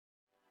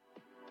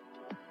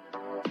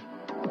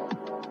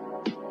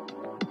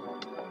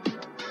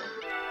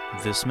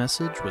This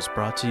message was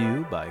brought to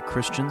you by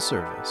Christian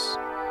Service.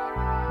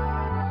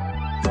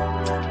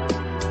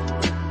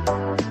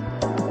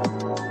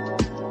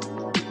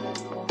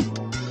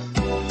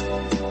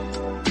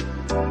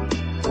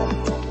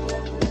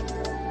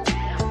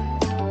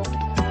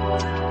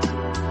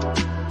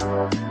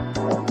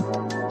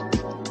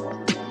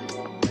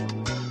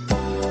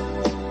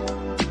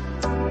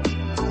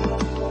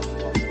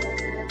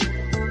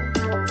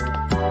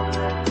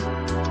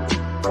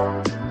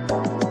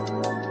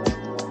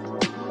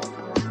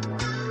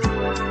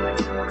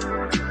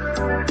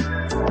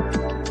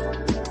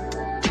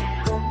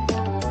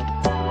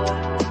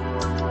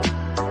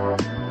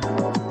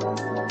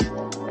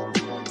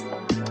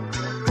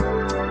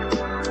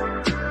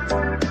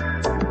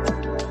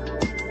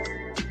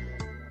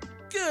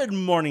 Good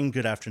morning,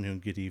 good afternoon,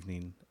 good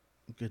evening,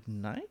 good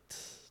night,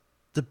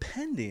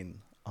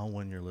 depending on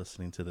when you're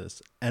listening to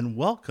this. And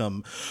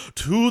welcome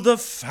to the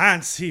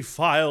Fancy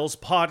Files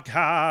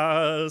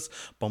podcast.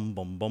 Boom,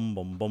 boom, boom,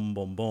 boom, boom,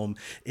 boom, boom.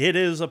 It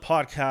is a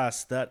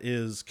podcast that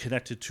is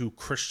connected to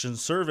Christian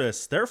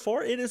Service.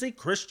 Therefore, it is a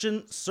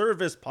Christian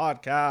Service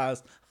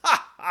podcast.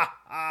 Ha, ha,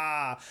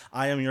 ha.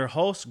 I am your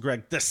host,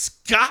 Greg the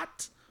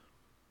Scott.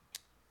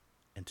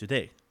 And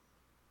today,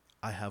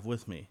 I have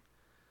with me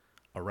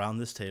around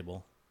this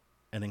table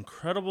an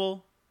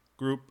incredible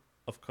group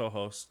of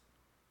co-hosts,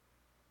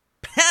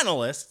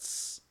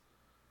 panelists,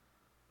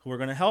 who are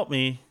going to help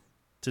me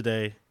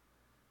today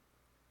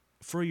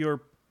for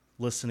your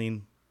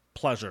listening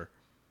pleasure.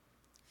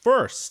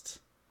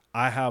 First,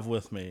 I have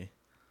with me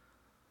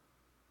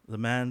the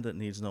man that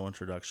needs no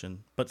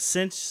introduction. But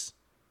since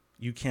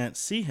you can't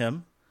see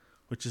him,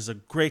 which is a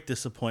great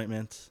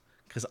disappointment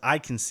because I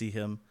can see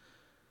him,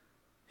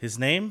 his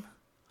name,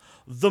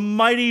 the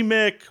Mighty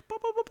Mick.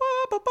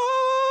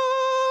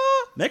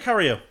 Mick, how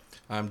are you?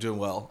 I'm doing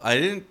well. I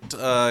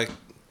didn't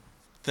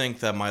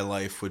think that my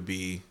life would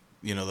be,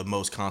 the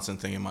most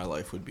constant thing in my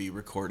life would be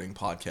recording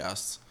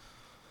podcasts.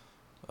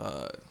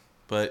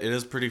 But it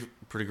is pretty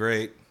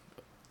great.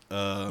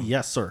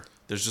 Yes, sir.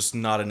 There's just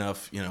not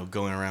enough,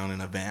 going around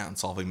in a van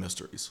solving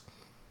mysteries.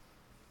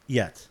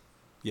 Yet.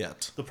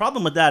 The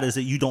problem with that is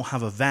that you don't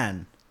have a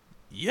van.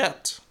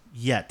 Yet.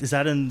 Is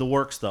that in the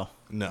works, though?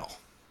 No.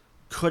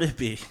 Could it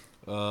be?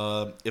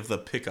 If the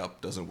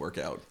pickup doesn't work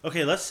out.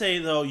 Okay, let's say,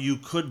 though, you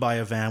could buy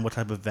a van. What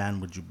type of van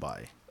would you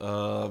buy?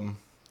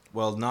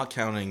 Well, not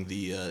counting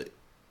the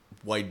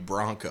white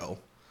Bronco,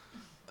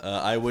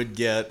 I would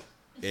get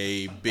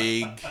a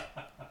big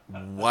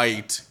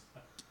white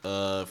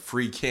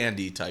free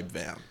candy type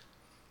van.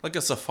 Like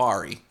a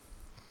safari.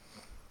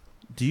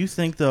 Do you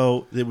think,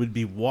 though, it would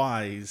be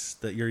wise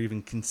that you're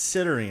even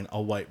considering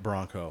a white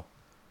Bronco?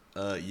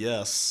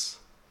 Yes.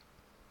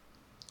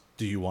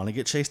 Do you want to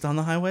get chased on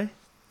the highway?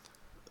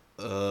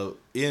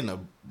 In a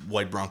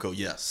white Bronco,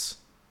 yes.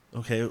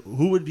 Okay,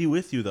 who would be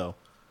with you, though?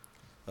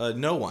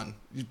 No one.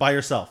 By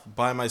yourself?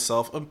 By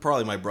myself.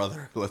 Probably my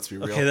brother, let's be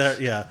real. Okay,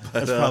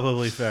 that's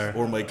probably fair.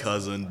 Or my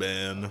cousin,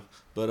 Ben.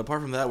 But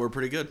apart from that, we're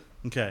pretty good.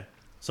 Okay,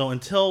 so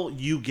until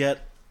you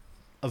get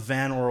a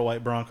van or a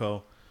white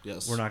Bronco,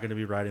 yes, we're not going to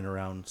be riding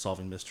around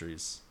solving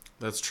mysteries.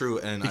 That's true,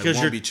 and because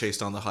I won't be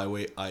chased on the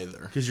highway either.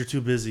 Because you're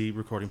too busy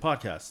recording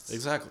podcasts.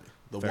 Exactly.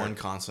 The Fair. one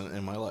constant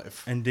in my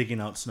life. And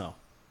digging out snow.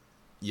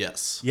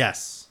 Yes.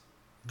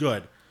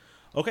 Good.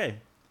 Okay.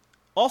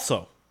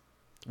 Also,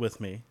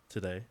 with me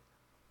today,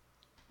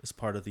 as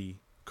part of the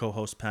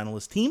co-host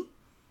panelist team,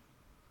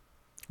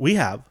 we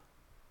have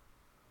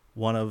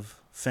one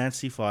of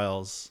Fancy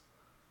File's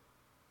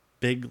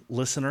big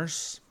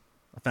listeners,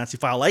 a Fancy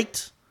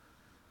File-lite,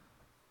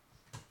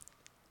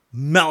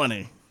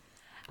 Melanie.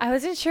 I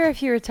wasn't sure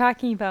if you were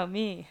talking about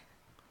me.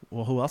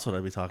 Well, who else would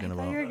I be talking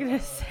about?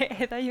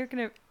 I thought you were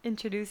gonna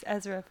introduce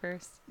Ezra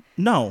first.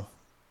 No,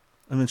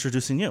 I'm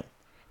introducing you.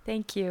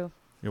 Thank you.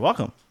 You're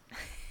welcome.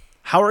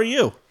 How are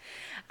you?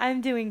 I'm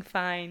doing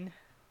fine.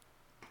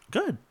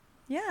 Good.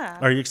 Yeah.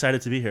 Are you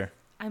excited to be here?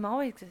 I'm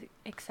always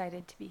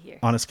excited to be here.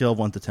 On a scale of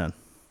 1 to 10.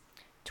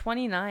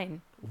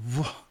 29.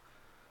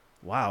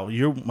 Wow,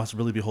 you must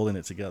really be holding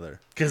it together.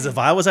 Because if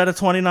I was at a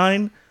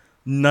 29,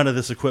 none of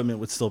this equipment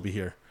would still be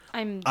here.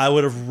 I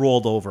would have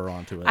rolled over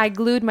onto it. I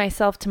glued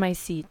myself to my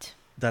seat.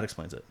 That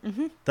explains it.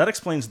 Mm-hmm. That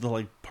explains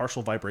the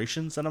partial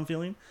vibrations that I'm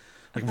feeling.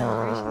 Like,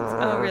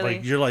 oh, really?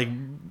 Like you're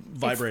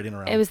vibrating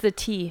around. It was the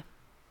tea.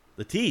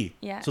 The tea?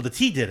 Yeah. So the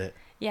tea did it?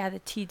 Yeah, the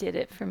tea did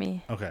it for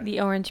me. Okay.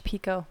 The orange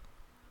pico.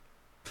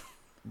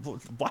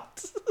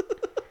 What?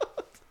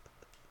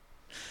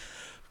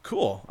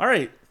 Cool. All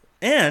right.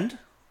 And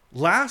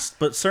last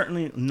but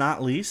certainly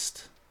not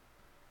least,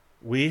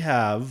 we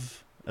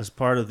have, as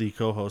part of the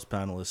co-host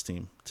panelist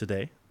team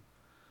today,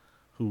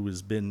 who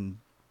has been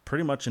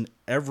pretty much in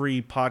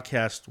every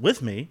podcast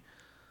with me.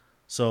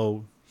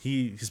 So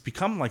he's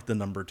become like the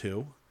number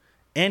 2.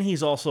 And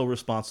he's also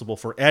responsible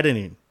for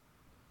editing.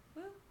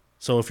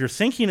 So if you're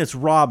thinking it's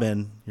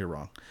Robin, you're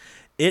wrong.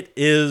 It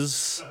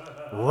is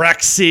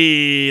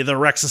Rexy, the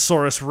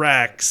Rexosaurus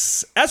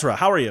Rex. Ezra,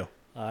 how are you?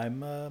 I'm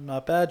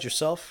not bad.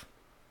 Yourself?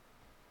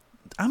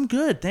 I'm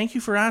good. Thank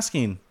you for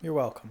asking. You're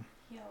welcome.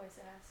 He always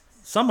asks.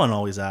 Someone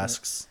always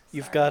asks.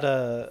 You've got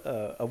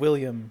a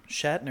William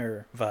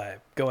Shatner vibe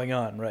going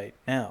on right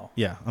now.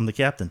 Yeah, I'm the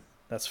captain.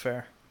 That's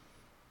fair.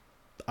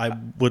 I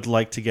would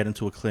like to get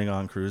into a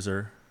Klingon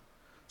cruiser,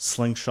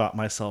 slingshot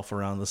myself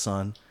around the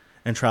sun,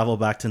 and travel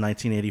back to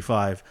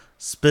 1985,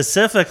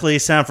 specifically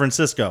San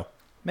Francisco.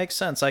 Makes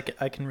sense. I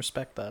can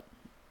respect that.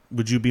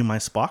 Would you be my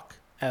Spock?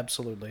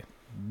 Absolutely.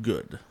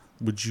 Good.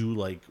 Would you,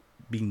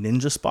 be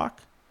Ninja Spock?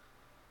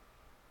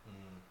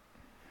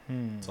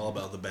 It's all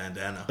about the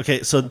bandana.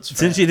 Okay, so That's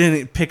since right. you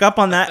didn't pick up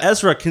on that,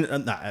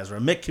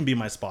 Mick can be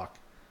my Spock.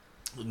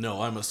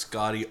 No, I'm a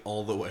Scotty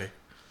all the way.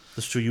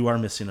 That's true, you are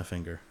missing a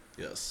finger.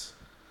 Yes.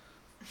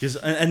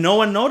 And no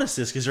one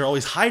notices because you're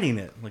always hiding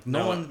it.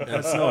 No one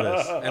has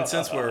noticed. And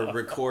since we're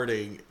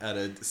recording at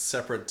a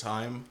separate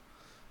time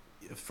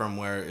from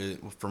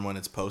when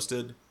it's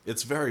posted,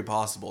 it's very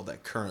possible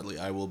that currently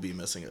I will be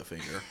missing a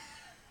finger.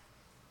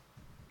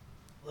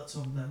 Let's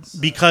hope that's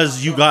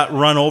Because you got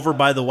run over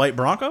by the white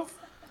Bronco?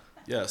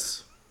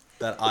 Yes.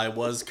 That I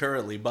was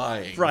currently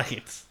buying.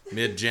 Right.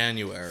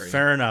 Mid-January.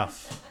 Fair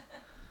enough.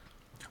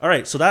 All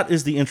right, so that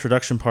is the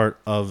introduction part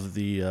of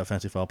the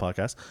Fancy File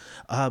podcast.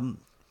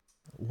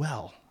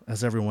 Well,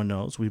 as everyone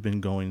knows, we've been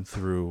going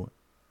through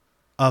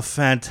a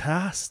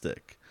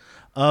fantastic,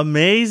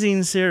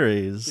 amazing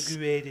series. the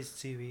greatest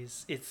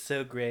series. It's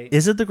so great.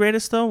 Is it the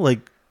greatest, though?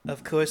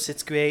 Of course,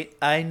 it's great.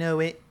 I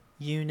know it.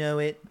 You know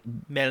it.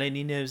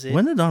 Melanie knows it.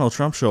 When did Donald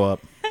Trump show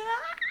up? I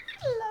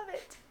love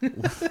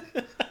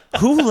it.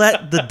 Who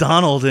let the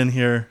Donald in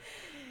here?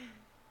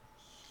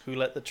 Who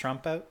let the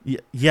Trump out?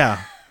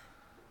 Yeah.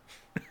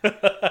 It's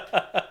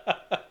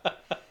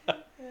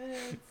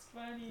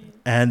funny.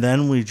 And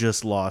then we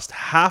just lost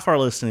half our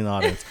listening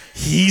audience.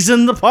 He's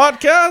in the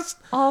podcast?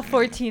 All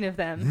 14 of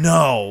them.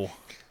 No.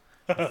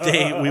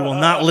 We will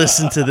not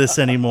listen to this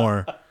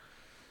anymore.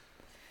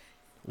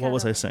 What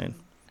was I saying?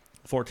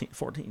 14,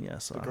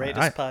 yes. The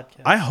greatest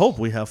podcast. I hope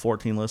we have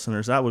 14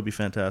 listeners. That would be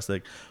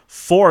fantastic.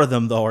 4 of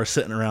them, though, are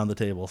sitting around the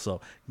table, so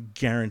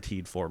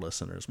guaranteed 4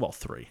 listeners. Well,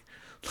 3.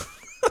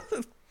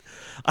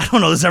 I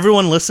don't know. Does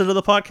everyone listen to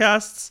the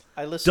podcasts?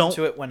 I listen Don't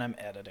to it when I'm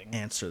editing.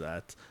 answer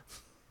that.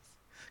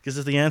 Because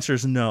if the answer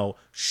is no,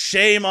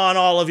 shame on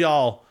all of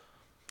y'all.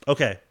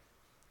 Okay,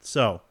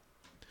 so,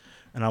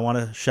 and I want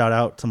to shout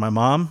out to my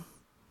mom.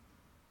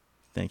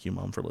 Thank you,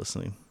 Mom, for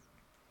listening.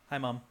 Hi,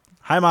 Mom.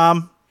 Hi,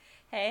 Mom.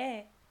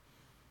 Hey.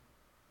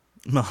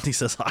 Melanie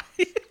says hi.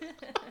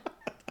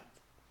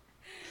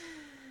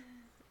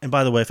 And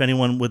by the way, if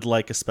anyone would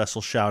like a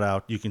special shout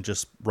out, you can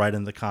just write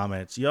in the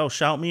comments, yo,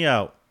 shout me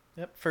out.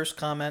 Yep. First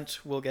comment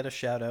will get a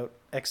shout out,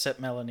 except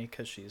Melanie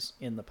because she's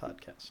in the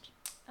podcast.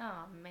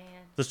 Oh, man.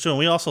 That's true. And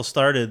we also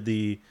started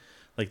the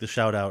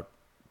shout out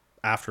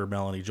after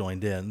Melanie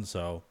joined in.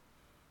 So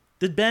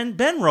did Ben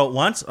wrote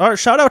once. All right,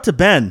 shout out to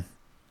Ben.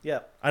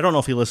 Yep. I don't know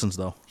if he listens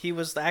though. He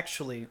was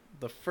actually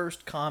the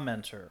first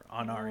commenter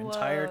on our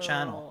entire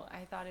channel.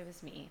 I thought it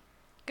was me.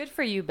 Good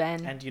for you,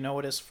 Ben. And do you know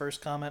what his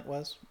first comment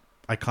was?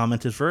 I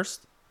commented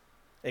first.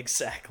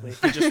 Exactly.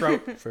 He just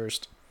wrote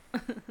first.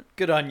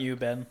 Good on you,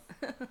 Ben.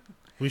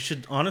 We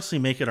should honestly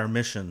make it our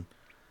mission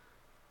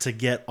to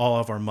get all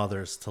of our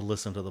mothers to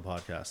listen to the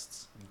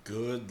podcasts.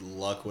 Good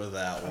luck with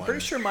that one. I'm pretty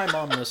sure my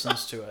mom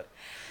listens to it.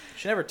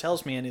 She never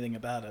tells me anything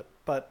about it,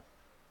 but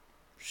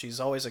she's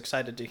always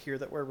excited to hear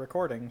that we're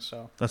recording,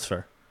 so. That's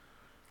fair.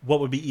 What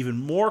would be even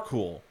more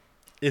cool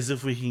is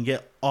if we can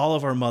get all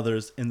of our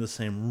mothers in the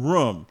same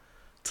room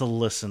to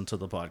listen to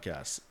the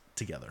podcast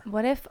together.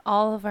 What if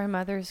all of our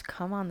mothers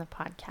come on the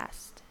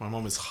podcast? My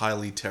mom is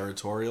highly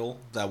territorial.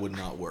 That would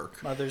not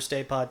work. Mother's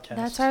Day podcast.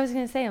 That's what I was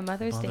going to say, a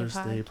Mother's Day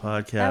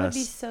podcast. That would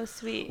be so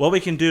sweet. What we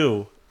can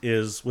do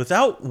is,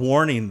 without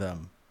warning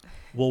them,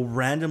 we'll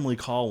randomly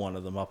call one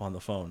of them up on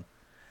the phone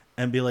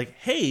and be like,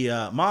 hey,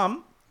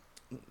 Mom.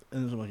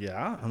 And I'm like,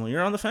 yeah. I'm like,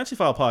 you're on the Fancy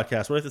File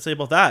podcast. What do you have to say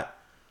about that?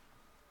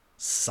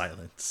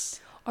 Silence.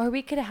 Or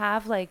we could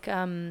have we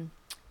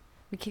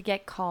could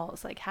get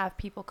calls, have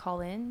people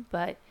call in,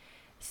 but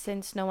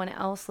since no one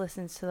else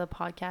listens to the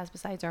podcast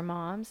besides our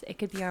moms, it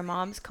could be our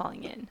moms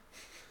calling in.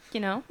 You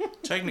know?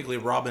 Technically,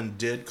 Robin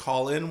did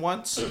call in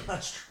once.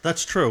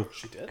 That's true.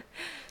 She did?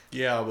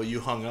 Yeah, but you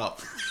hung up.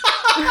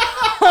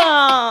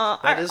 Oh,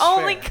 That our is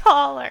only fair.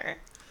 caller.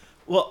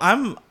 Well,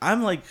 I'm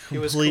like It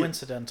was complete.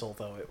 coincidental,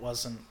 though. It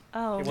wasn't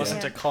Oh, It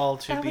wasn't yeah. a call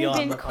to That be would have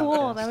on been the cool.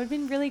 podcast. That would have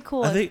been really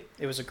cool. I think.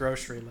 It was a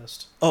grocery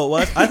list. Oh,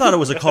 what? I thought it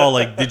was a call.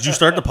 Did you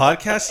start the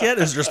podcast yet?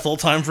 Is there still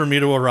time for me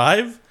to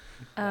arrive?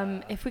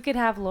 If we could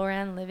have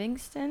Lauren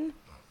Livingston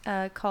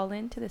call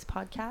in to this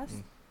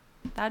podcast,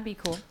 that'd be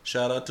cool.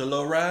 Shout out to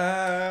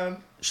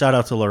Lauren. Shout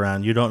out to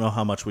Lauren. You don't know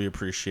how much we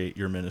appreciate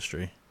your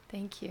ministry.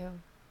 Thank you.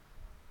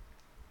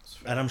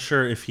 And I'm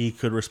sure if he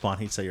could respond,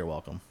 he'd say you're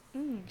welcome.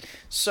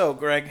 So,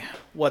 Greg,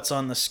 what's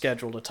on the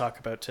schedule to talk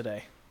about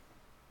today?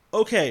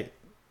 Okay,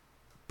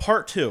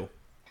 part 2.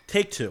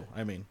 Take 2,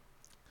 I mean.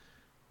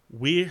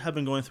 We have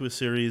been going through a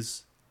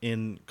series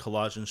in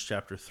Colossians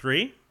chapter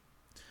 3.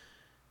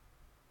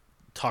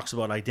 Talks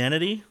about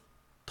identity,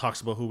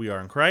 talks about who we are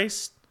in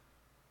Christ,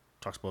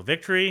 talks about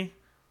victory,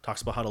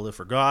 talks about how to live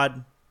for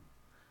God.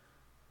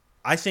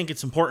 I think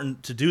it's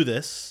important to do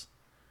this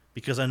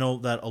because I know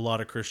that a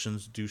lot of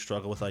Christians do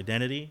struggle with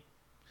identity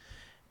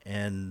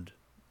and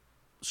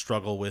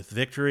struggle with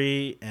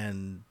victory.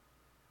 And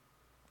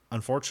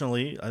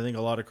unfortunately, I think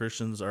a lot of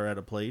Christians are at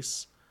a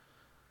place.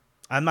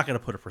 I'm not going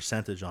to put a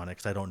percentage on it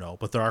because I don't know,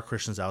 but there are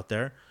Christians out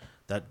there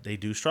that they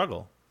do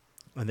struggle,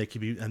 and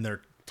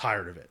they're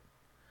tired of it.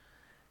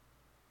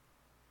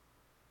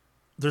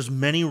 There's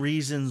many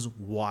reasons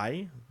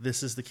why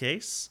this is the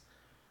case,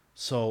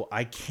 so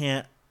I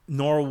can't,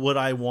 nor would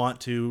I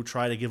want to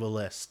try to give a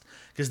list,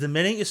 because the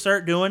minute you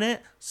start doing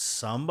it,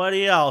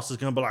 somebody else is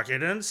going to be like, you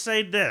didn't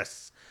say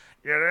this,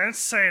 you didn't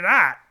say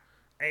that,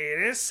 and you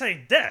didn't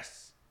say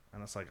this,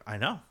 and it's like, I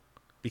know,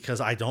 because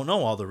I don't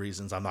know all the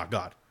reasons. I'm not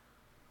God.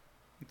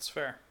 It's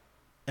fair.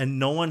 And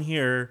no one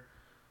here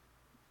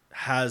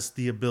has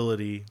the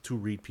ability to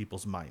read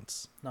people's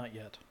minds. Not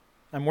yet.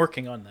 I'm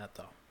working on that,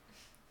 though.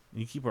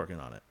 You keep working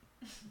on it.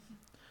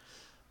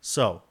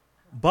 So,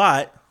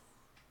 but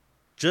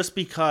just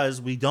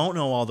because we don't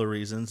know all the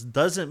reasons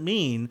doesn't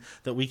mean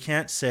that we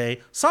can't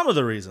say some of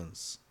the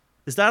reasons.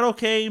 Is that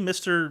okay,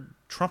 Mr.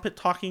 Trumpet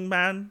Talking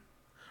Man?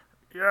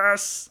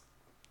 Yes.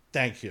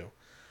 Thank you.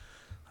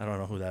 I don't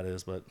know who that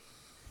is, but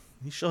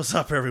he shows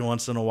up every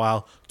once in a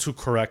while to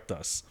correct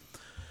us.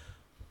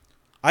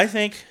 I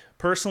think,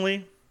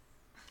 personally,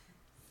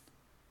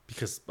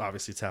 because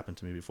obviously it's happened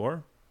to me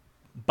before,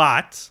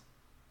 but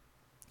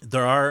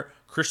there are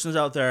Christians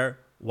out there.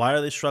 Why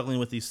are they struggling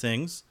with these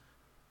things?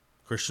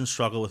 Christians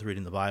struggle with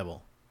reading the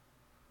Bible.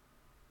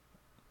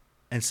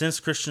 And since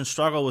Christians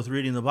struggle with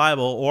reading the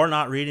Bible or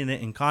not reading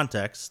it in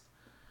context,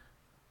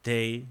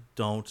 they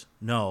don't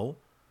know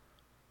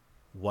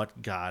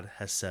what God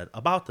has said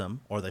about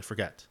them, or they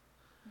forget.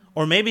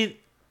 Or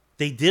maybe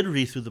they did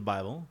read through the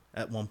Bible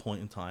at one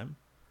point in time.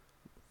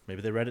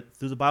 Maybe they read it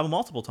through the Bible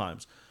multiple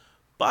times.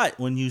 But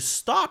when you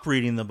stop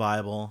reading the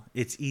Bible,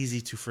 it's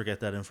easy to forget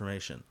that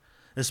information,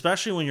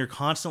 especially when you're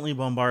constantly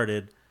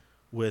bombarded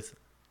with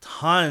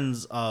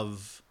tons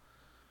of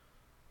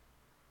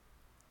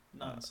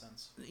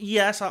nonsense.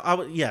 Yes,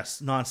 yes,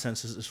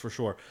 nonsense is for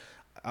sure.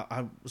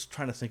 I was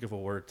trying to think of a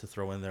word to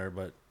throw in there,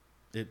 but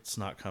it's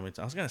not coming.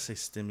 I was going to say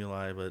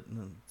stimuli, but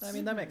I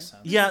mean, that makes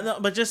sense. Yeah, no,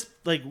 but just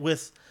like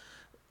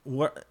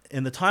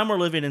in the time we're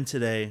living in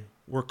today,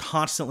 we're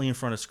constantly in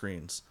front of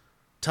screens.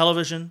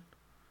 Television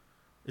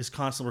is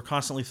constant. We're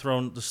constantly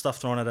the stuff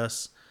thrown at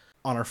us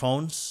on our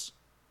phones,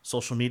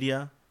 social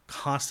media,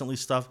 constantly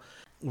stuff.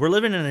 We're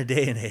living in a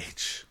day and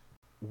age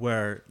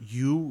where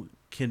you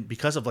can,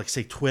 because of, like,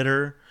 say,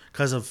 Twitter,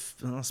 because of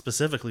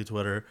specifically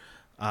Twitter,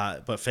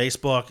 but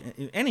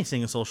Facebook,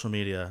 anything in social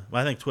media.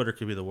 I think Twitter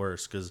could be the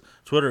worst because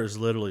Twitter is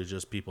literally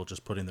just people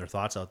just putting their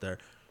thoughts out there.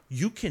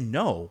 You can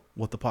know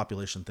what the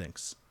population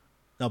thinks.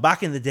 Now,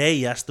 back in the day,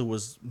 yes, there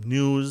was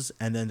news,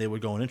 and then they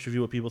would go and interview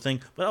what people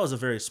think, but that was a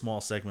very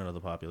small segment of the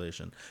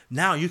population.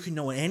 Now you can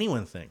know what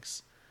anyone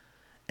thinks.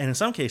 And in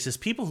some cases,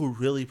 people who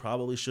really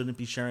probably shouldn't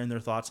be sharing their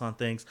thoughts on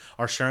things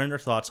are sharing their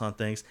thoughts on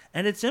things,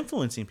 and it's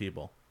influencing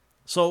people.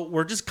 So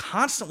we're just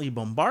constantly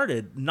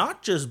bombarded,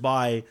 not just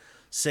by,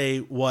 say,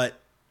 what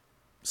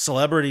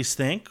celebrities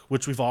think,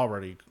 which we've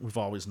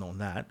always known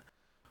that,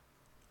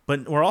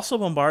 but we're also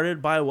bombarded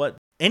by what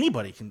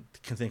anybody can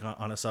think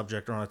on a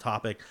subject or on a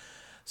topic.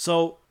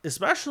 So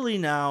especially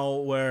now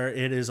where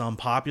it is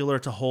unpopular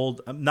to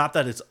hold, not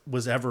that it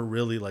was ever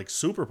really like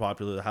super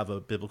popular to have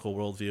a biblical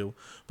worldview,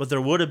 but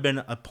there would have been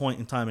a point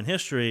in time in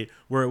history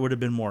where it would have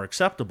been more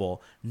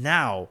acceptable.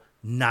 Now,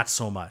 not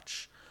so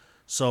much.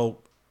 So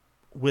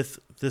with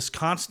this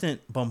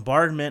constant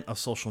bombardment of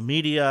social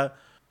media,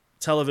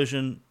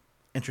 television,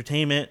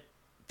 entertainment,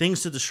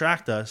 things to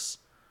distract us,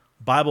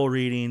 Bible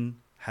reading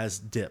has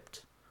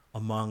dipped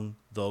among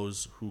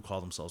those who call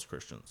themselves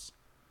Christians.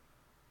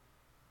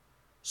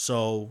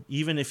 So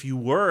even if you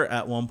were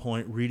at one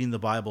point reading the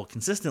Bible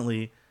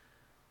consistently,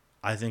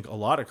 I think a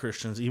lot of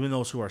Christians, even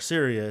those who are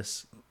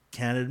serious,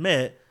 can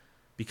admit,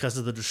 because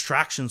of the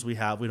distractions we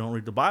have, we don't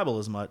read the Bible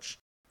as much.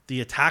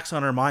 The attacks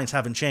on our minds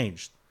haven't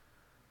changed.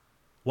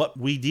 What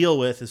we deal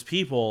with as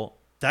people,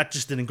 that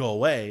just didn't go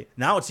away.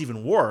 Now it's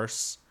even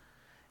worse.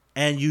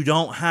 And you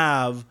don't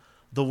have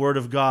the Word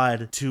of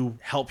God to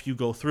help you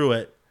go through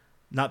it.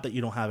 Not that you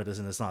don't have it as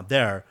in it's not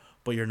there,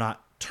 but you're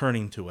not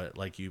turning to it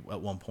like you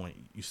at one point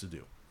used to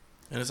do.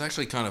 And it's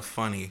actually kind of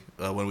funny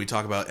when we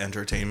talk about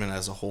entertainment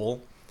as a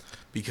whole,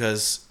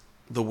 because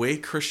the way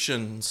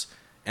Christians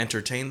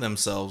entertain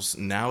themselves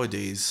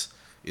nowadays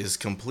is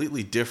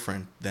completely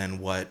different than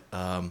what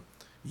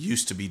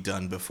used to be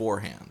done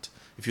beforehand.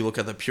 If you look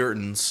at the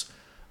Puritans,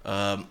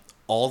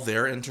 all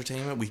their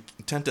entertainment, we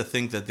tend to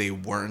think that they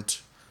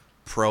weren't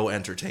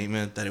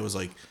pro-entertainment, that it was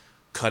like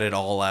cut it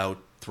all out,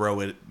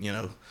 throw it,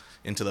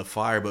 into the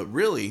fire. But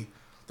really,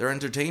 their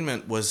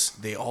entertainment was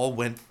they all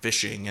went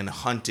fishing and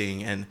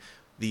hunting and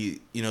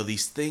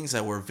these things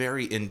that were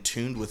very in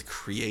tune with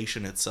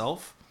creation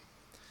itself.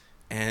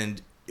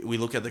 And we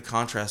look at the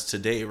contrast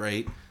today,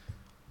 right?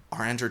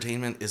 Our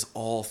entertainment is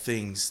all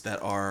things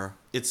that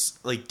it's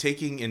like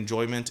taking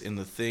enjoyment in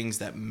the things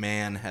that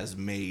man has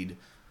made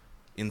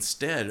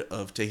instead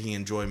of taking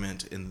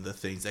enjoyment in the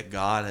things that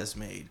God has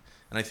made.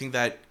 And I think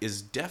that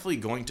is definitely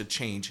going to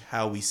change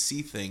how we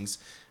see things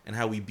and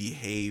how we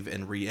behave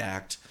and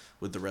react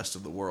with the rest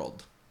of the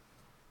world.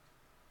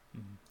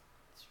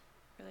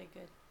 Really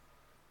good.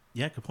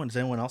 Yeah, good point. Does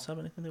anyone else have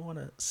anything they want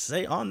to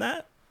say on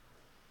that?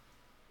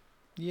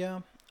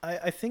 Yeah,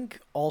 I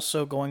think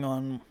also going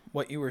on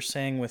what you were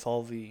saying with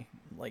all the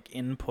like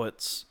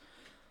inputs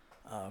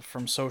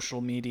from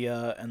social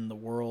media and the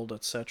world,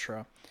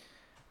 etc.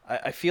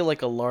 I feel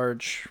like a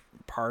large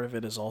part of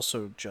it is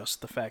also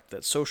just the fact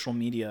that social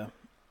media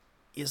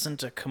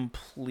isn't a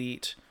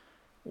complete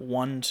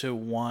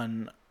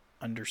one-to-one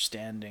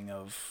understanding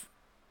of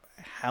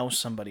how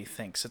somebody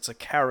thinks. It's a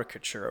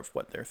caricature of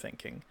what they're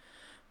thinking.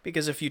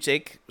 Because if you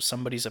take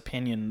somebody's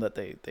opinion that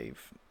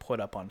they've put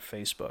up on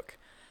Facebook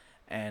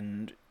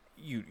and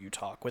you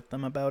talk with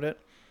them about it,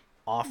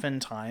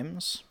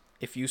 oftentimes,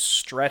 if you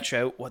stretch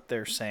out what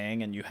they're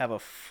saying and you have a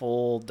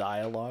full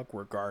dialogue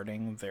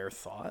regarding their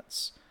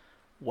thoughts,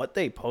 what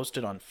they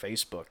posted on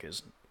Facebook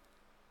is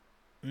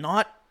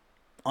not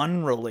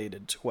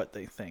unrelated to what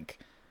they think,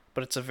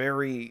 but it's a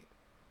very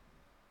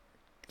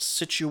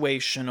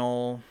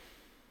situational,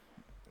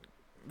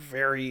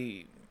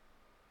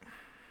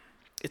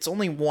 it's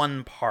only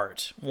one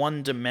part,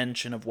 one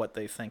dimension of what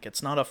they think.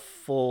 It's not a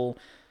full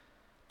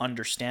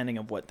understanding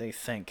of what they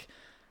think.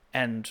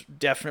 And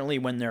definitely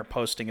when they're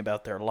posting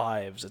about their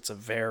lives, it's a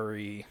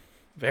very,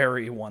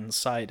 very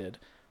one-sided.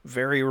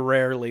 Very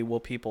rarely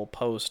will people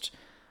post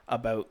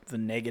about the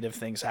negative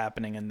things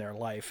happening in their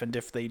life. And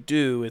if they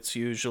do, it's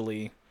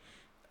usually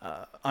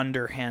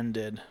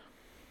underhanded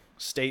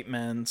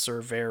statements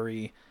or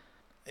very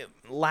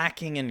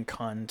lacking in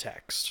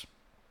context.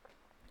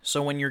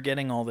 So when you're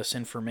getting all this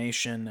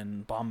information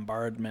and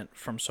bombardment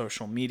from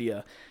social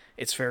media,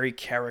 it's very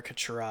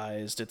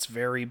caricaturized, it's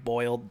very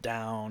boiled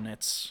down,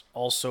 it's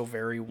also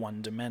very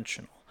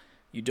one-dimensional.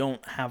 You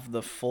don't have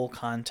the full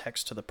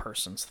context to the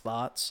person's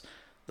thoughts,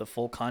 the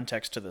full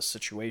context to the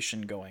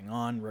situation going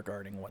on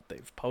regarding what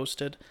they've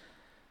posted,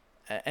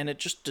 and it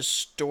just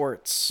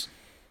distorts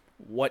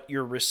what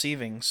you're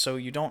receiving, so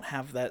you don't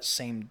have that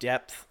same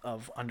depth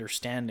of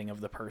understanding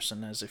of the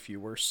person as if you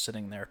were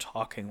sitting there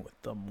talking with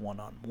them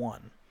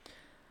one-on-one.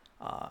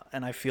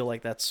 And I feel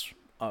like that's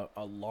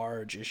a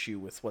large issue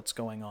with what's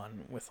going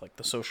on with like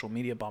the social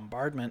media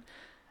bombardment,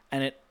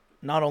 and it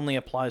not only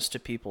applies to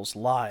people's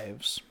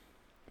lives,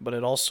 but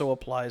it also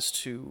applies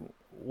to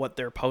what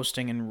they're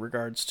posting in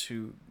regards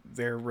to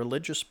their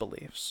religious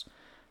beliefs.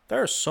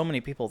 There are so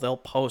many people, they'll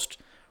post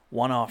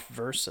one-off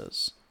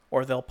verses,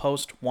 or they'll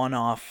post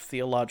one-off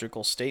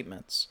theological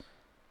statements,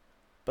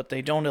 but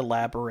they don't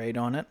elaborate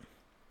on it.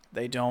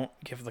 They don't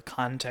give the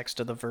context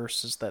of the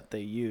verses that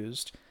they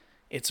used.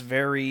 It's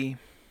very,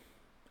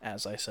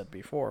 as I said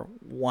before,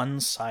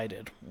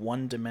 one-sided,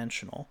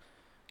 one-dimensional.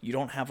 You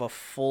don't have a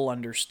full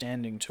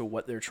understanding to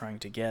what they're trying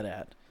to get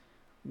at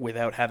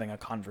without having a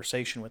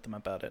conversation with them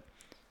about it.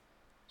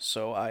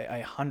 So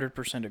I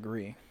 100%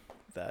 agree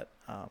that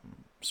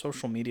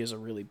social media is a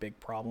really big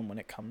problem when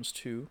it comes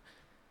to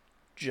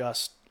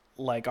just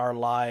like our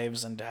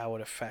lives and how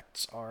it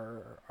affects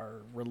our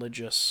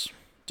religious,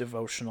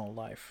 devotional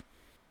life.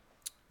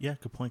 Yeah,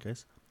 good point,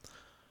 guys.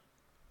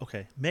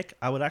 Okay, Mick,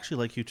 I would actually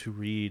like you to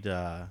read,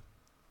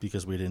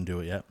 because we didn't do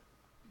it yet.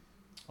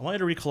 I want you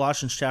to read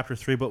Colossians chapter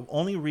 3, but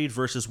only read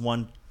verses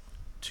 1,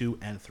 2,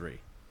 and 3.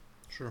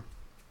 Sure.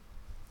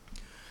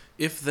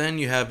 If then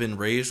you have been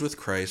raised with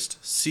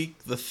Christ,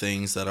 seek the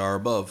things that are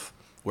above,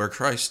 where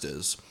Christ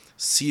is,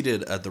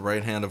 seated at the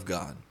right hand of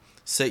God.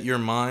 Set your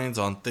minds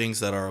on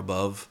things that are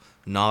above,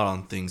 not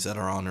on things that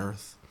are on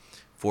earth.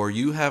 For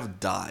you have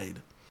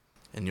died,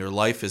 and your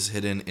life is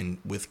hidden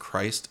with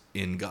Christ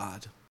in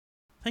God.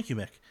 Thank you,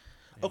 Mick.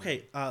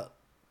 Okay,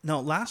 now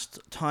last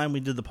time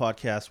we did the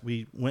podcast,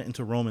 we went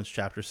into Romans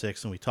chapter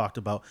 6, and we talked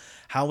about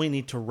how we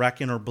need to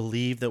reckon or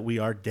believe that we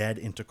are dead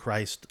into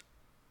Christ.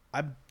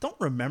 I don't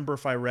remember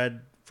if I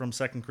read from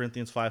 2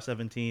 Corinthians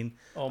 5:17.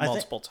 Oh,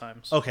 multiple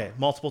times. Okay,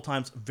 multiple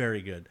times.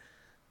 Very good.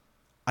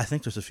 I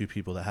think there's a few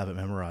people that have it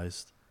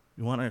memorized.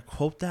 You want to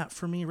quote that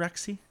for me,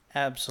 Rexy?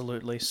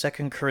 Absolutely.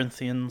 2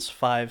 Corinthians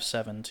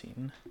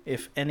 5:17.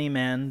 If any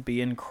man be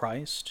in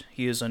Christ,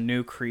 he is a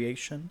new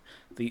creation.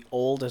 The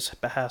old has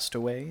passed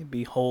away.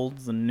 Behold,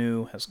 the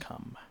new has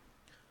come.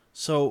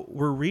 So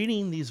we're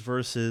reading these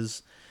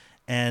verses,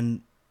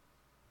 and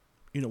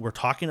we're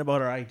talking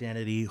about our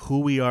identity, who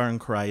we are in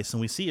Christ, and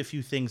we see a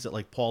few things that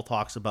like Paul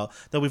talks about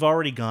that we've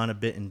already gone a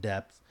bit in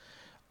depth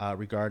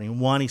regarding.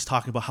 One, he's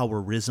talking about how we're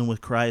risen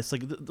with Christ.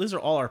 Like these are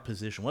all our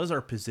position. What is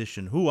our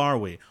position? Who are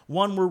we?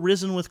 One, we're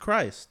risen with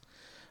Christ.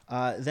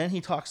 Then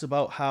he talks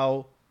about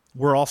how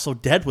we're also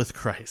dead with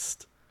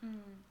Christ.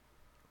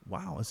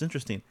 Wow, it's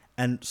interesting.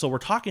 And so we're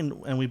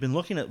talking, and we've been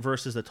looking at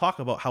verses that talk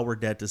about how we're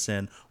dead to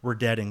sin. We're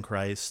dead in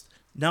Christ.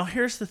 Now,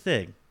 here's the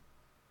thing.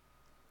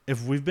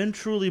 If we've been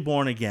truly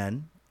born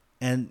again,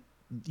 and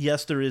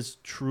yes, there is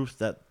truth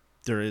that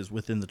there is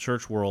within the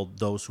church world,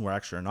 those who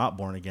actually are not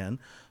born again.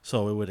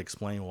 So it would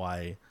explain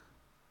why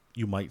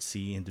you might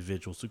see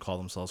individuals who call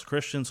themselves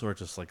Christians who are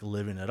just like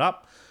living it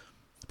up.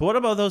 But what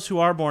about those who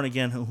are born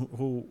again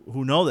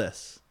who know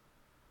this?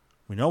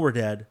 We know we're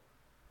dead.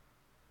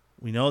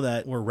 We know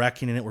that we're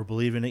reckoning it, we're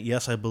believing it.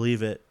 Yes, I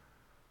believe it.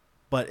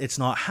 But it's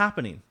not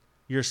happening.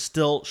 You're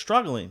still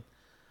struggling.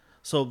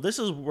 So this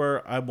is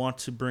where I want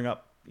to bring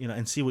up,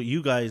 and see what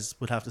you guys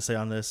would have to say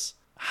on this.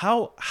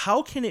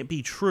 How can it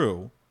be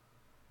true,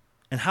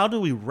 and how do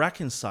we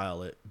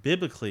reconcile it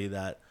biblically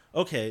that,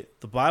 okay,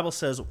 the Bible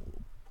says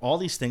all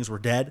these things, we're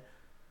dead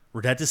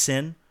to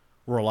sin,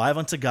 we're alive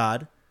unto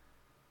God,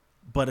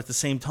 but at the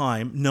same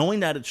time,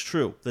 knowing that it's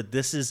true, that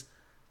this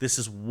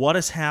is what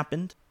has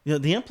happened.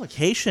 The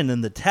implication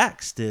in the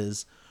text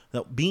is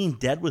that being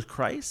dead with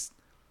Christ,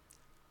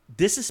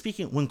 this is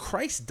speaking when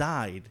Christ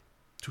died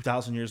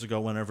 2,000 years ago,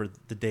 whenever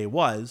the day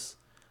was,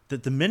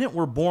 that the minute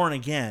we're born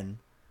again,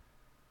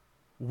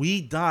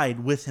 we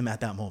died with him at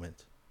that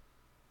moment.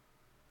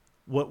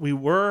 What we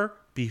were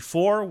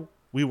before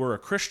we were a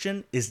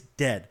Christian is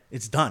dead.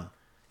 It's done.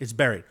 It's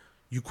buried.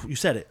 You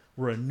said it.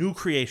 We're a new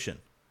creation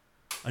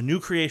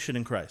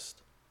in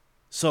Christ.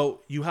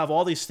 So you have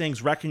all these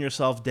things, reckon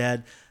yourself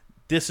dead.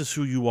 This is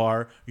who you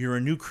are. You're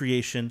a new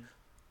creation.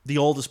 The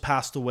old has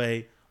passed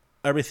away.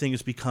 Everything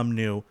has become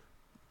new.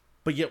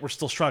 But yet we're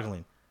still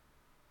struggling.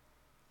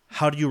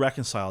 How do you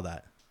reconcile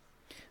that?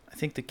 I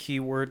think the key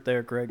word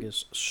there, Greg,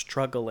 is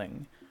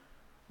struggling,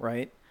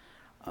 right?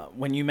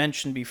 When you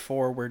mentioned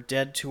before, we're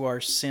dead to our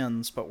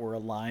sins, but we're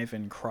alive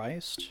in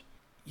Christ.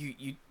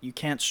 You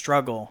can't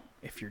struggle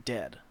if you're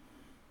dead.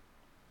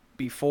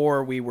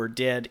 Before we were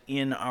dead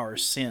in our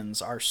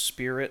sins, our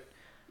spirit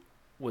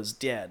was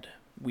dead.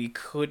 We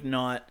could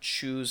not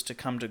choose to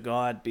come to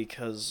God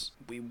because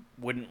we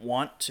wouldn't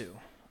want to.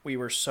 We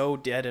were so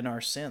dead in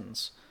our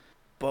sins.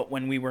 But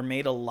when we were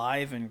made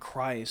alive in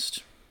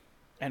Christ,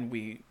 and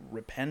we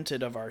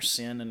repented of our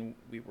sin, and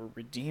we were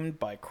redeemed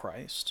by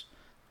Christ,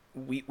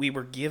 we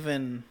were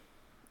given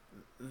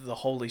the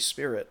Holy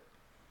Spirit,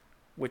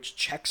 which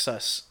checks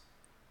us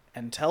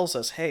and tells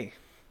us, hey,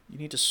 you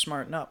need to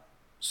smarten up.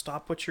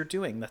 Stop what you're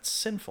doing. That's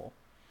sinful.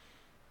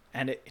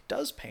 And it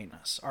does pain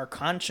us. Our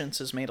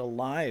conscience is made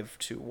alive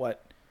to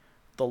what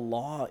the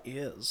law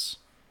is.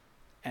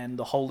 And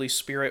the Holy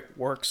Spirit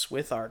works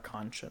with our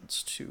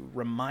conscience to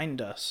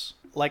remind us.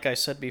 Like I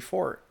said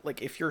before,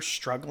 like if you're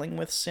struggling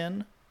with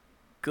sin,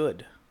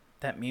 good.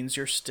 That means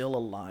you're still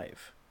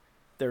alive.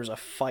 There's a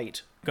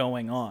fight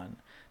going on.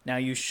 Now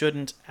you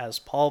shouldn't, as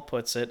Paul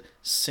puts it,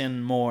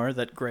 sin more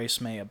that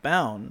grace may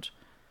abound.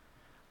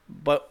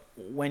 But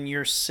when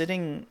you're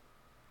sitting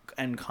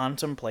and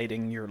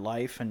contemplating your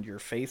life and your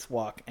faith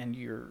walk, and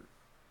you're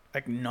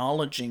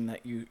acknowledging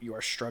that you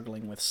are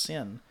struggling with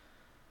sin,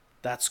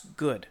 that's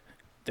good.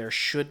 There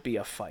should be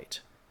a fight.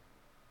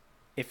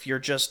 If you're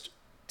just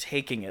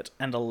taking it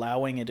and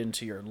allowing it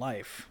into your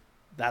life,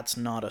 that's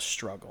not a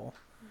struggle.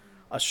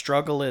 A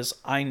struggle is,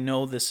 I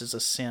know this is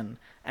a sin,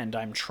 and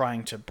I'm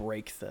trying to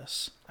break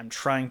this. I'm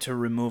trying to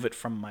remove it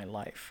from my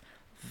life.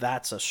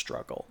 That's a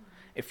struggle.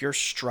 If you're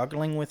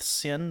struggling with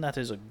sin, that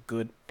is a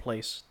good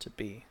place to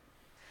be.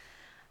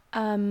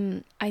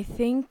 I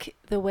think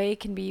the way it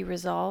can be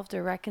resolved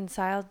or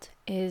reconciled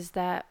is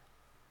that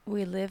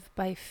we live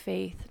by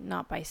faith,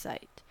 not by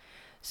sight.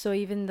 So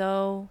even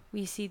though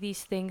we see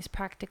these things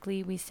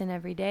practically, we sin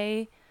every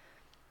day,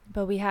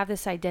 but we have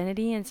this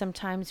identity, and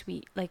sometimes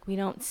we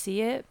don't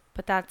see it,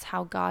 but that's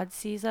how God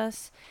sees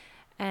us,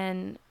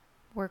 and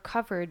we're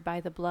covered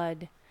by the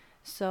blood.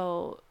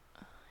 So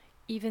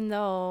even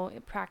though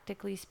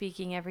practically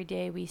speaking every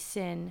day we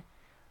sin,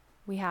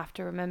 we have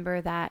to remember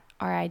that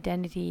our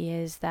identity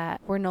is that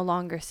we're no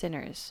longer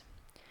sinners.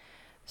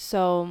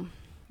 So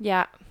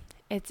yeah,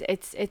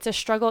 it's a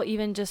struggle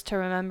even just to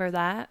remember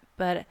that,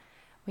 but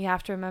we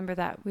have to remember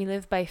that we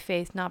live by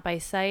faith, not by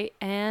sight.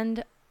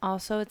 And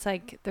also it's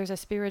like there's a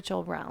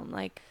spiritual realm.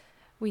 Like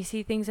we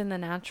see things in the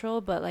natural,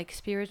 but like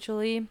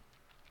spiritually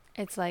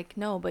it's like,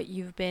 no, but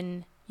you've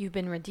been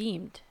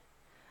redeemed.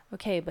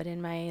 Okay, but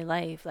in my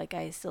life, like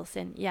I still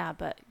sin. Yeah,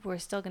 but we're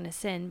still going to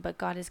sin, but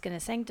God is going to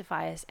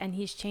sanctify us, and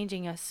he's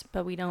changing us,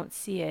 but we don't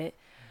see it.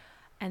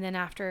 And then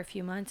after a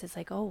few months, it's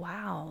like, oh,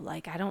 wow,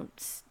 like I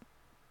don't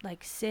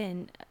like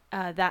sin,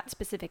 that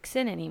specific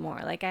sin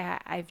anymore. Like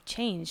I've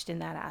changed in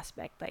that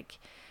aspect. Like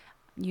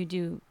you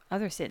do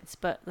other sins,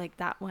 but like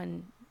that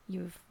one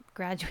you've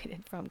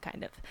graduated from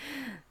kind of.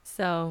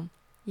 So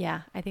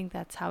yeah, I think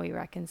that's how we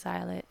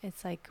reconcile it.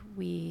 It's like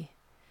we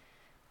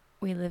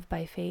live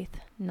by faith,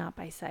 not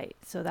by sight.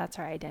 So that's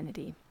our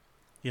identity.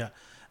 Yeah.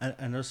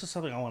 And this is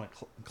something I want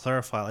to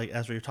clarify. Like,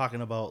 as we were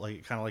talking about,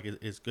 like, kind of like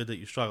it's good that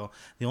you struggle.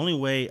 The only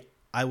way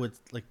I would,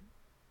 like,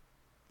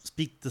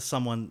 speak to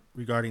someone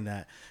regarding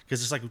that, because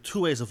there's, like,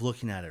 two ways of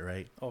looking at it,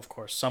 right? Oh, of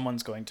course.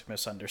 Someone's going to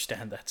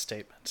misunderstand that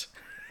statement.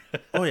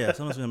 Oh, yeah.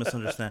 Someone's going to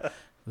misunderstand.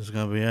 There's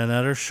going to be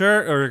another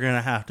shirt, or you're going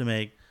to have to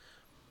make.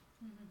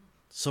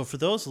 So for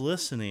those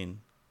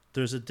listening,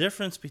 there's a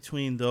difference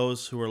between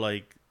those who are,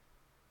 like,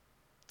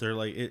 they're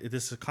like,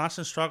 this is a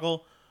constant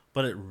struggle,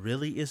 but it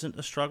really isn't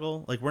a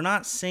struggle. Like, we're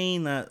not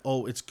saying that,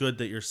 oh, it's good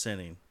that you're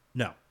sinning.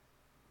 No.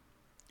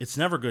 It's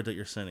never good that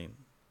you're sinning.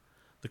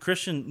 The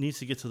Christian needs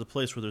to get to the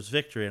place where there's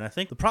victory. And I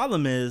think the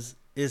problem is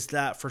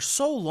that for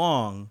so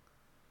long,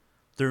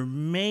 there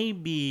may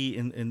be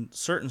in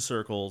certain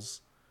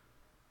circles,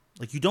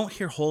 like you don't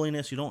hear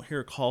holiness, you don't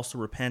hear calls to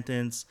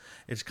repentance.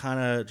 It's kind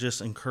of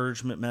just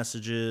encouragement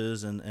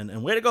messages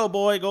and way to go,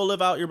 boy, go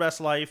live out your best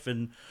life.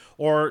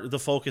 Or the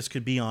focus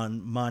could be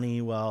on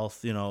money,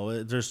 wealth,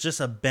 there's just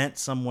a bent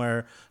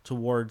somewhere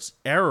towards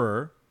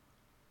error.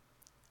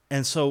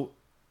 And so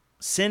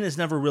sin is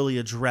never really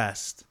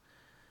addressed.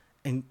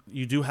 And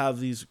you do have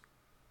these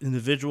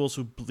individuals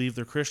who believe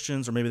they're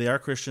Christians, or maybe they are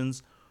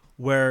Christians,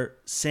 where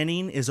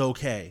sinning is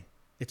okay.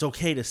 It's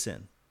okay to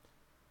sin.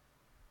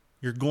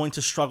 You're going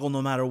to struggle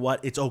no matter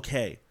what. It's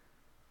okay.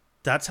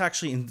 That's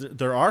actually,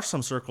 there are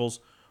some circles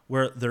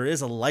where there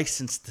is a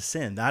license to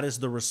sin. That is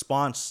the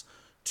response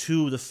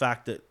to the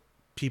fact that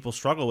people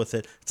struggle with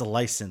it. It's a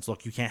license.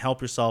 Look, you can't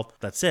help yourself.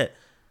 That's it.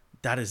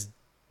 That is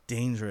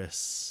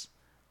dangerous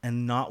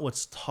and not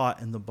what's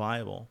taught in the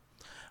Bible.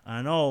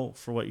 I know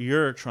for what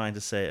you're trying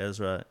to say,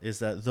 Ezra, is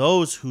that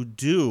those who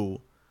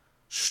do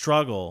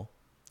struggle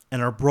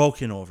and are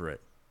broken over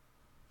it,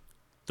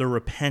 they're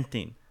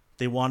repenting.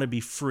 They want to be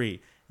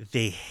free.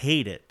 They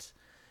hate it.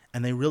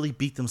 And they really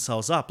beat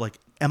themselves up. Like,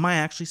 am I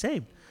actually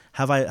saved?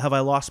 Have I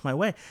lost my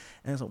way?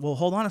 And it's like, well,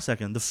 hold on a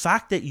second. The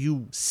fact that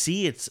you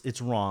see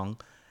it's wrong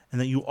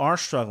and that you are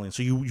struggling,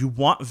 so you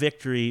want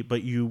victory,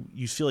 but you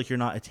feel like you're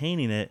not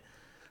attaining it,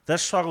 that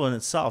struggle in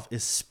itself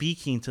is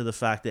speaking to the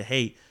fact that,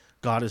 hey,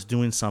 God is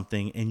doing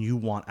something and you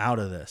want out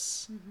of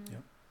this. Mm-hmm.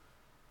 Yep.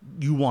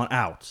 You want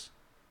out.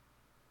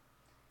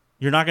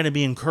 You're not going to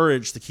be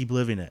encouraged to keep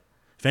living it.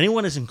 If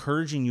anyone is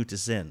encouraging you to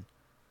sin,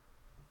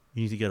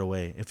 you need to get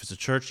away. If it's a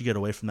church, you get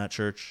away from that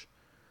church.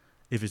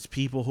 If it's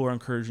people who are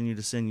encouraging you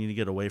to sin, you need to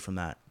get away from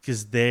that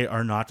because they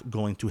are not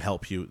going to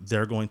help you.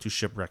 They're going to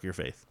shipwreck your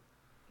faith.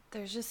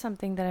 There's just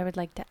something that I would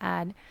like to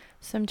add.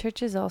 Some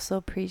churches also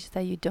preach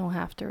that you don't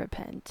have to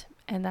repent,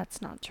 and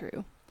that's not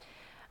true.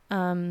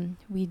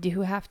 We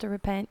do have to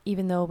repent,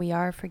 even though we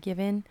are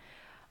forgiven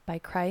by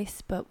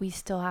Christ, but we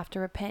still have to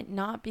repent,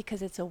 not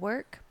because it's a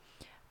work,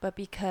 but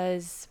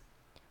because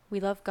we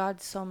love God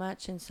so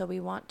much, and so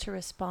we want to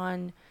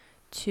respond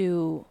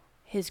to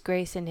his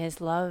grace and his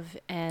love,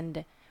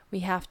 and we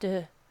have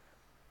to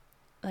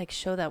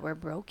show that we're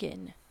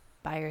broken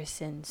by our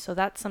sins. So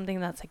that's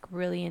something that's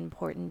really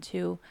important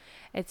too.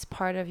 It's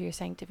part of your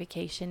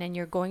sanctification, and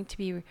you're going to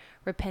be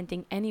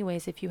repenting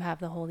anyways if you have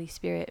the Holy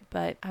Spirit,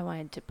 but I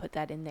wanted to put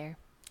that in there.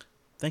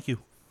 Thank you.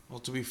 Well,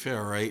 to be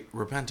fair, right?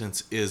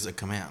 Repentance is a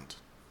command.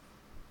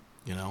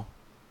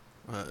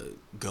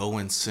 Go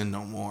and sin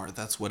no more.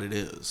 That's what it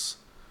is.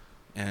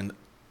 And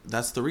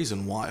that's the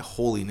reason why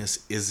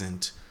holiness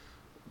isn't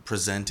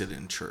presented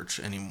in church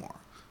anymore.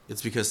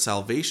 It's because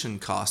salvation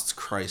costs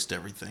Christ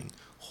everything.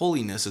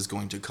 Holiness is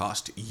going to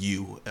cost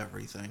you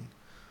everything.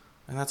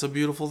 And that's a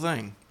beautiful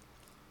thing.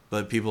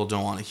 But people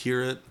don't want to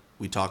hear it.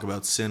 We talk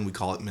about sin. We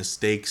call it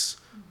mistakes,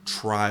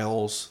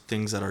 trials,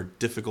 things that are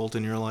difficult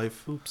in your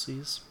life.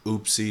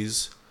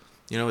 Oopsies.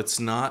 It's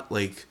not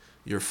like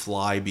your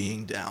fly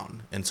being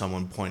down and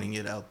someone pointing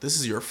it out. This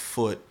is your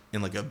foot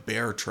in a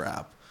bear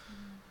trap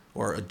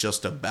or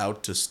just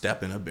about to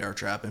step in a bear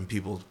trap and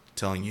people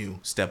telling you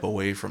step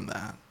away from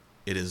that.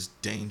 It is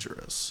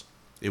dangerous.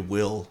 It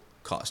will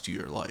cost you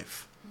your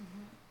life.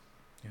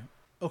 Mm-hmm.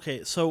 Yeah.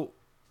 Okay, so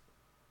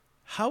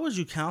how would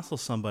you counsel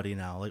somebody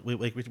now?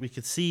 We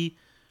could see,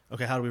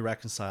 okay, how do we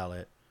reconcile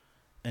it?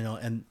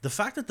 And the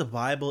fact that the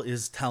Bible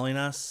is telling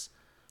us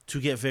to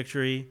get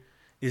victory,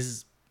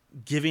 is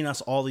giving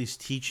us all these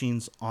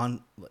teachings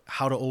on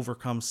how to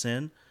overcome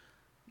sin.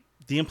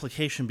 The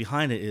implication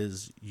behind it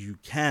is you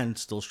can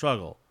still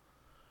struggle.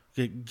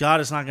 God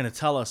is not going to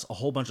tell us a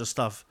whole bunch of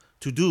stuff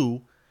to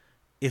do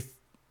if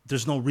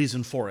there's no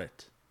reason for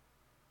it.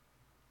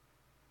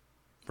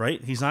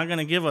 Right? He's not going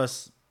to give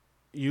us...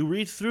 You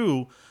read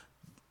through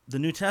the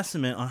New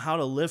Testament on how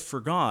to live for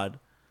God.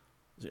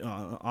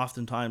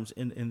 Oftentimes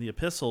in the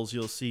epistles,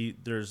 you'll see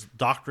there's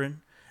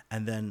doctrine,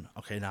 and then,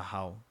 okay, now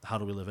how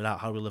do we live it out?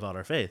 How do we live out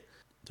our faith?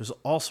 There's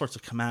all sorts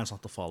of commands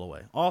not to fall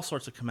away. All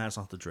sorts of commands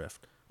not to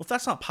drift. Well, if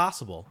that's not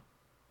possible,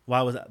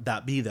 why would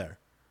that be there?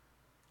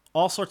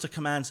 All sorts of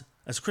commands.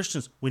 As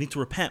Christians, we need to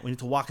repent. We need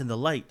to walk in the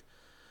light.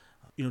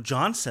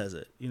 John says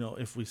it.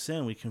 If we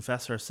sin, we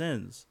confess our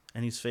sins,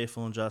 and he's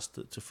faithful and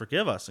just to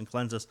forgive us and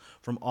cleanse us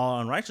from all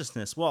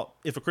unrighteousness. Well,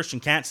 if a Christian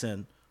can't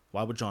sin,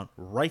 why would John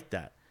write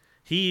that?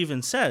 He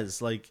even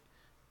says, look,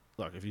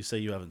 if you say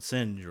you haven't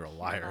sinned, you're a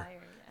liar.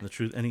 And the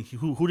truth. And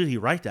who did he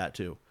write that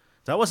to?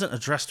 That wasn't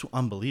addressed to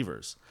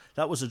unbelievers.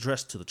 That was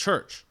addressed to the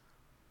church.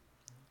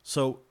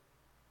 So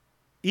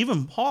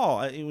even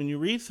Paul, when you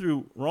read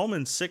through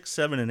Romans 6,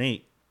 7, and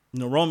 8,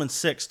 Romans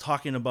 6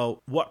 talking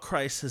about what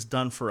Christ has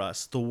done for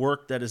us, the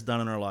work that is done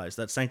in our lives,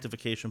 that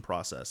sanctification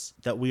process,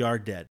 that we are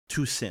dead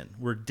to sin.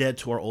 We're dead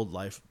to our old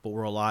life, but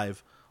we're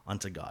alive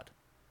unto God.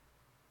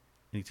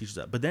 And he teaches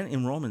that. But then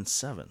in Romans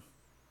 7,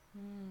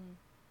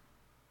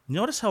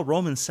 notice how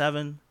Romans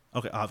 7,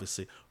 okay,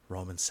 obviously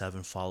Romans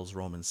 7 follows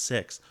Romans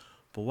 6,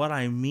 but what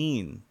I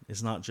mean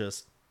is not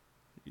just,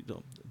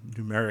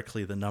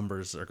 numerically the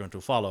numbers are going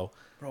to follow.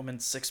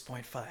 Romans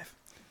 6.5.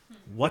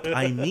 What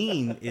I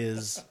mean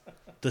is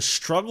the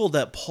struggle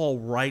that Paul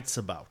writes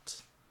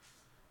about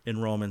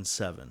in Romans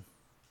 7.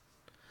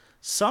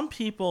 Some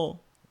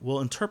people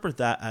will interpret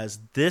that as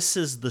this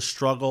is the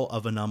struggle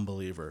of an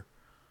unbeliever.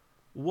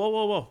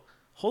 Whoa.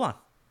 Hold on.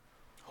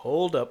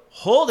 Hold up.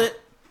 Hold it.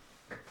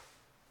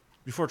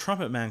 Before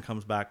Trumpet Man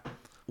comes back,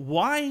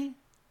 why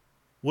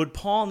would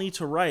Paul need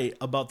to write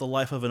about the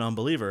life of an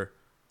unbeliever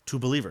to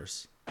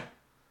believers?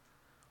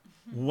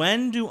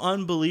 When do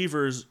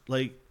unbelievers,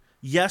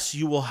 yes,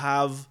 you will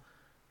have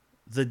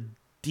the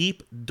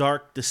deep,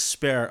 dark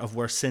despair of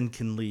where sin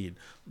can lead.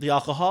 The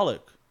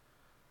alcoholic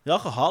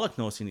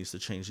knows he needs to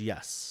change.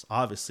 Yes,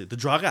 obviously. The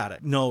drug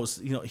addict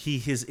knows,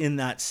 he is in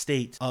that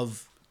state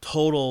of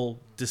total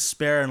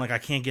despair and I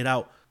can't get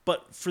out.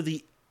 But for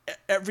the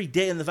every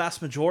day and the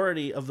vast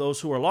majority of those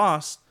who are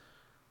lost,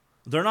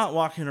 they're not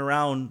walking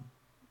around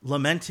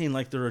lamenting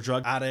like they're a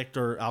drug addict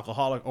or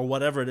alcoholic or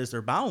whatever it is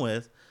they're bound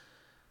with.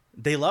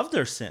 They love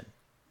their sin.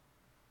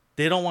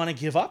 They don't want to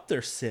give up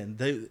their sin.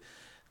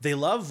 They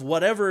love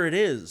whatever it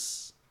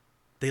is.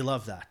 They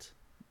love that.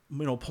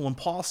 When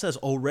Paul says,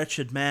 "Oh,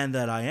 wretched man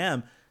that I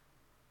am,"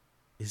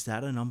 is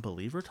that an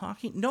unbeliever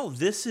talking? No,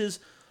 this is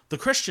the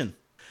Christian.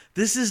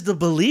 This is the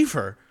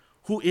believer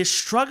who is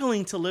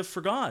struggling to live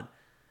for God.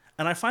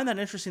 And I find that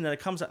interesting that it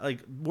comes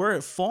where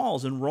it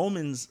falls in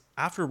Romans,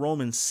 after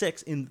Romans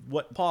 6, in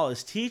what Paul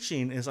is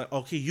teaching is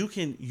okay,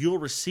 you'll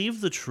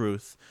receive the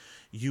truth.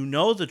 You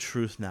know the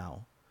truth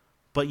now,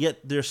 but yet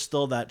there's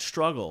still that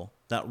struggle,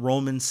 that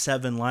Romans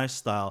 7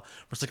 lifestyle,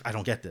 where it's I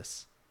don't get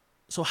this.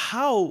 So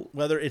how,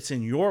 whether it's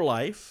in your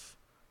life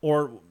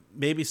or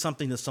maybe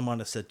something that someone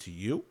has said to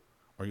you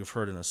or you've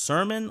heard in a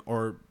sermon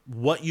or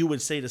what you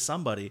would say to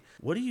somebody,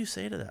 what do you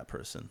say to that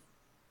person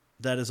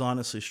that is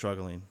honestly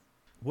struggling?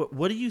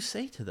 What do you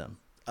say to them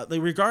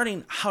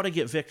regarding how to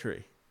get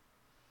victory?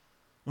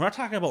 We're not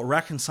talking about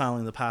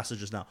reconciling the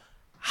passages now.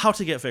 How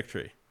to get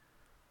victory.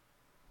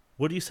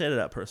 What do you say to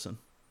that person?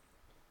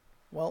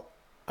 Well,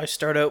 I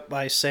start out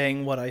by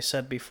saying what I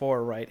said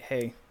before, right?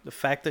 Hey, the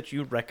fact that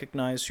you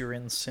recognize you're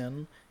in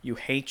sin, you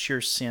hate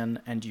your sin,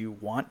 and you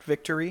want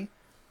victory,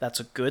 that's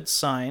a good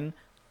sign.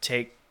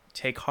 Take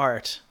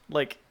heart.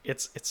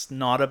 It's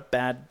not a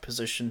bad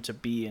position to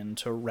be in,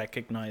 to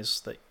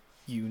recognize that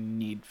you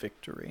need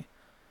victory.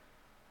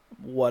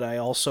 What I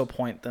also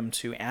point them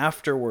to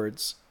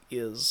afterwards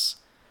is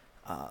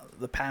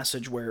the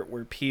passage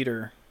where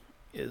Peter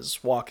is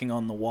walking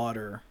on the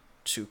water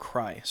to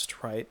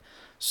Christ, right?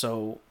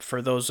 So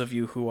for those of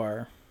you who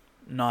are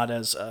not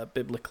as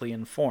biblically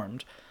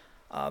informed,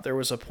 there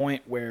was a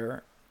point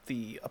where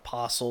the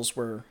apostles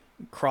were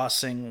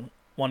crossing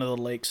one of the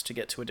lakes to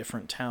get to a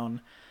different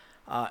town,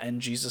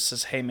 and Jesus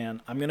says, "Hey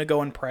man, I'm going to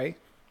go and pray.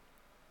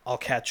 I'll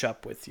catch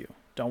up with you.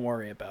 Don't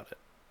worry about it."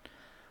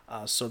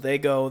 So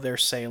they're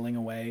sailing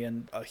away,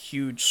 and a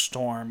huge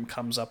storm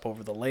comes up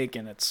over the lake,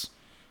 and it's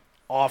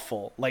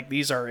awful.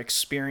 These are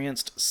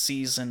experienced,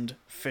 seasoned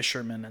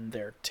fishermen, and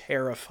they're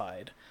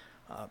terrified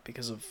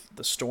because of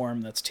the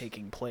storm that's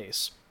taking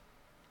place.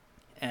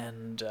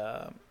 And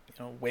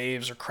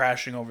waves are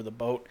crashing over the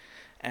boat,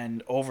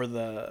 and over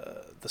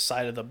the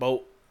side of the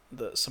boat,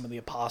 some of the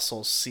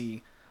apostles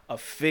see a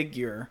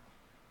figure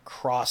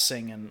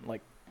crossing and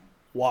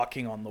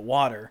walking on the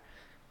water.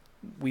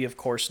 We of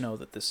course know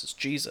that this is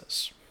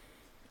Jesus,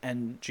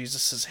 and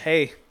Jesus says,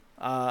 "Hey,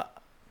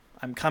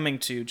 I'm coming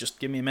to you. Just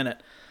give me a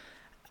minute."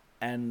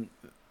 And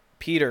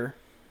Peter,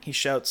 he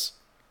shouts,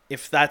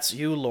 "If that's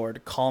you,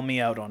 Lord, call me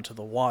out onto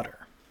the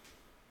water."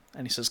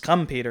 And he says,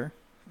 "Come, Peter,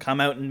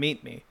 come out and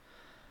meet me."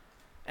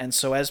 And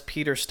so as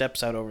Peter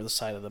steps out over the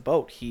side of the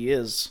boat, he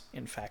is,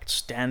 in fact,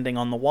 standing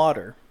on the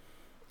water,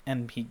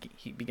 and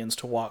he begins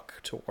to walk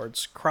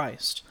towards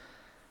Christ.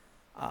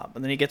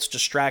 And then he gets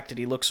distracted.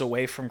 He looks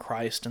away from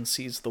Christ and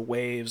sees the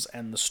waves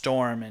and the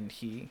storm, and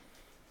he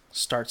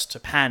starts to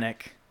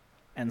panic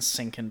and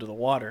sink into the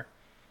water.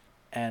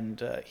 And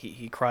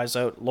he cries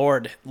out,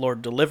 "Lord,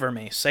 Lord, deliver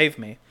me, save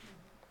me."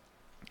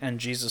 And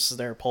Jesus is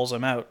there, pulls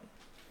him out.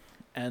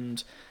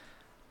 And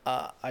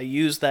I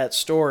use that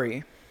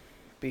story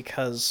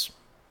because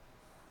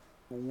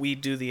we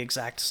do the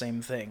exact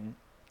same thing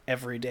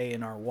every day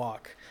in our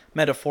walk,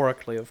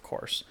 metaphorically, of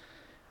course,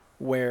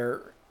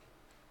 where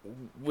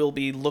we'll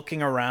be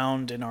looking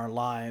around in our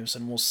lives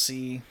and we'll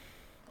see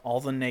all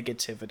the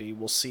negativity,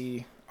 we'll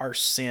see our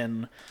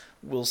sin,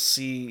 we'll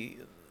see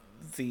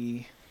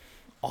the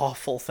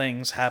awful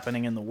things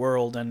happening in the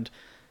world, and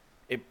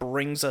it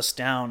brings us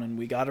down. And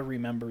we got to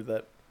remember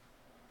that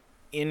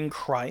in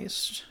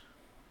Christ,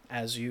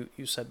 as you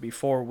said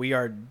before, we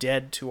are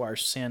dead to our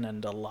sin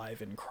and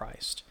alive in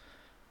Christ.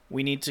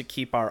 We need to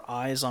keep our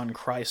eyes on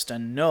Christ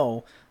and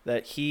know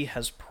that he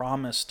has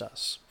promised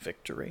us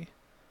victory.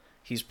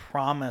 He's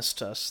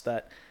promised us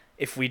that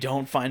if we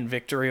don't find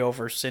victory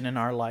over sin in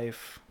our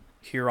life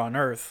here on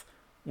earth,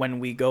 when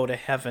we go to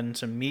heaven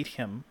to meet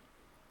him,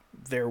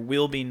 there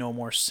will be no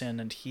more sin,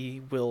 and he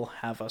will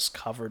have us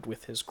covered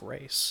with his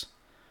grace.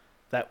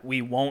 that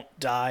we won't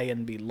die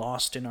and be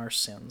lost in our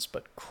sins,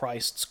 but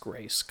Christ's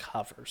grace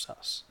covers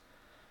us.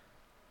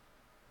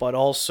 But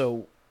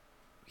also,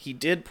 he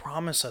did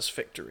promise us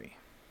victory.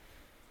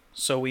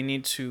 So we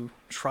need to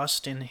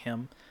trust in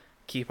him,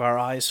 keep our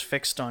eyes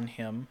fixed on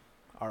him,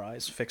 our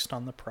eyes fixed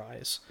on the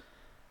prize,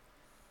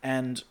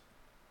 and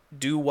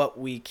do what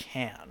we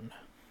can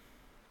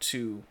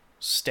to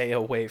stay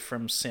away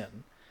from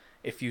sin.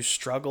 If you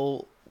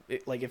struggle,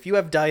 like if you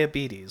have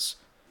diabetes,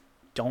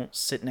 don't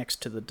sit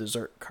next to the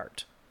dessert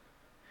cart.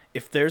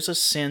 If there's a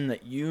sin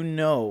that you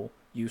know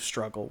you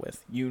struggle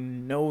with, you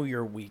know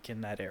you're weak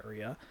in that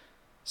area,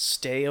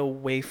 stay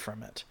away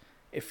from it.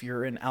 If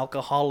you're an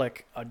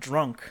alcoholic, a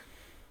drunk,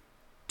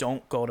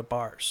 don't go to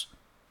bars.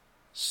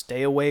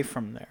 Stay away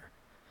from there.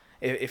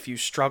 If you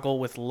struggle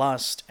with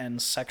lust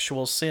and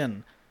sexual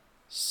sin,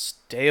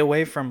 stay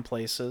away from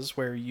places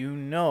where you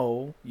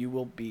know you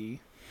will be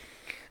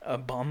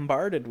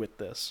bombarded with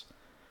this.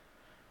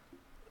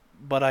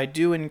 But I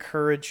do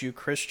encourage you,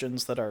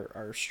 Christians that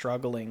are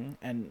struggling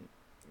and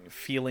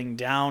feeling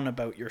down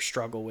about your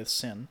struggle with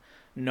sin,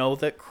 know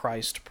that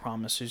Christ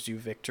promises you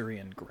victory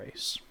and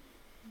grace.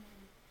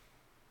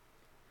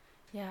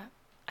 Yeah,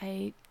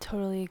 I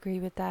totally agree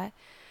with that.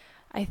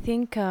 I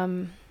think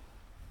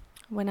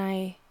when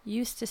I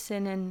used to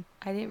sin and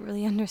I didn't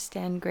really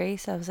understand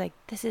grace, I was like,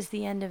 this is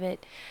the end of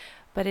it.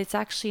 But it's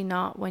actually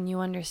not when you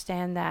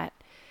understand that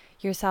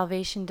your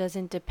salvation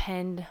doesn't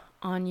depend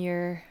on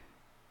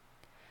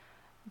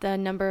the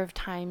number of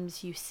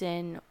times you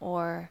sin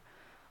or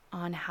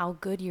on how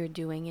good you're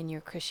doing in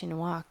your Christian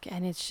walk.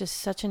 And it's just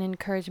such an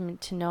encouragement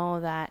to know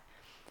that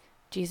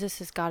Jesus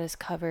has got us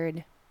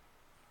covered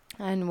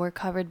and we're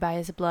covered by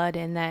his blood,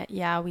 and that,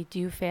 yeah, we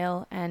do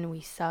fail and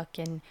we suck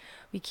and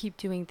we keep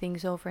doing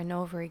things over and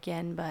over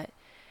again, but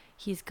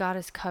he's got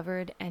us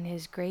covered and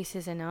his grace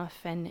is enough.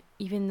 And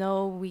even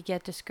though we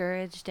get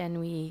discouraged and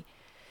we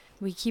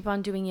keep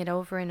on doing it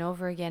over and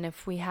over again,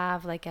 if we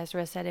have, like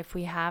Ezra said, if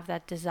we have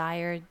that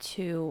desire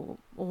to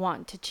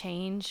want to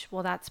change,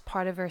 well, that's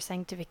part of our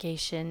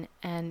sanctification,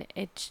 and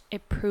it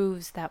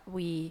proves that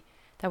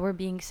we're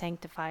being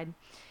sanctified.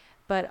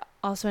 But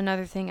also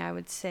another thing I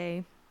would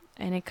say,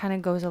 and it kind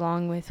of goes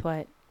along with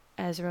what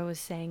Ezra was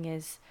saying,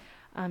 is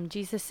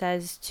Jesus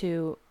says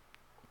to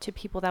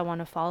people that want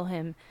to follow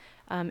him,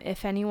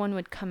 if anyone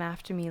would come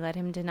after me, let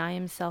him deny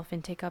himself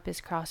and take up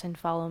his cross and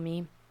follow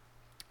me.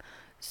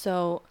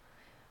 So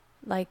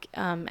like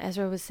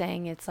Ezra was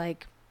saying, it's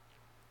like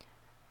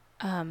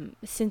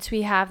since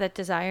we have that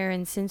desire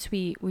and since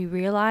we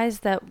realize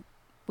that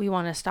we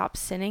want to stop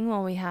sinning,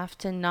 well, we have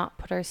to not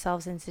put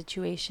ourselves in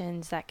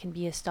situations that can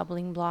be a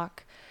stumbling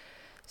block.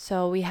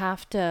 So we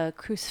have to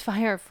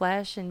crucify our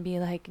flesh and be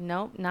like,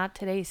 nope, not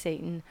today,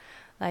 Satan.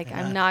 Like, yeah.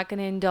 I'm not going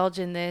to indulge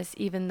in this,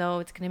 even though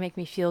it's going to make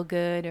me feel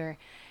good, or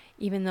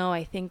even though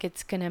I think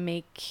it's going to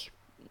make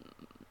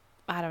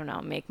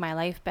my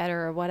life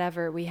better or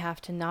whatever. We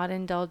have to not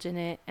indulge in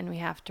it, and we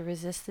have to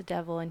resist the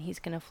devil, and he's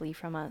going to flee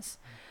from us.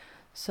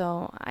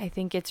 So I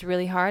think it's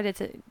really hard.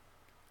 It's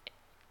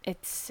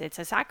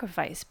a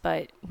sacrifice,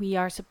 but we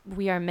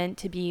are meant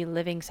to be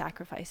living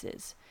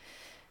sacrifices.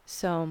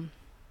 So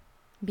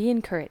be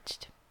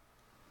encouraged.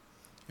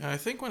 Yeah, I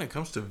think when it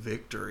comes to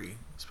victory,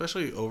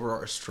 especially over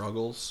our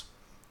struggles,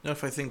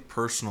 if I think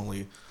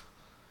personally,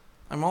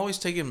 I'm always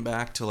taken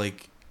back to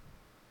like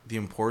the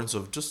importance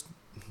of just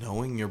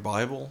knowing your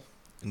Bible,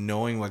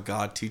 knowing what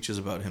God teaches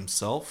about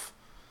himself,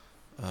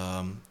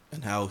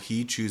 and how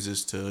he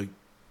chooses to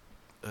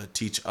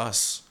teach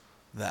us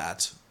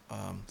that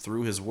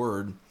through his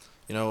word,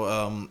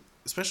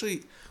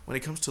 especially when it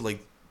comes to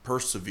like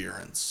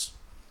perseverance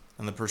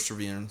and the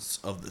perseverance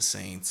of the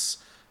saints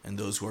and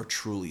those who are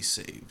truly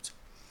saved.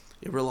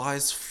 It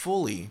relies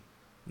fully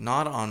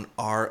not on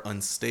our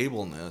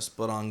unstableness,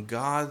 but on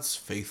God's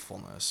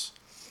faithfulness.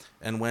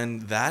 And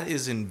when that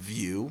is in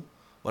view,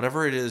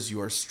 whatever it is you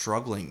are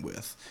struggling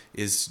with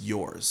is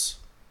yours.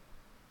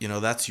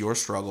 That's your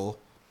struggle.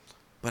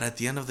 But at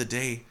the end of the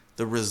day,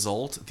 the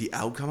result, the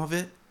outcome of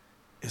it,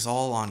 is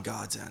all on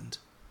God's end.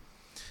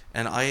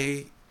 And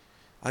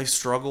I've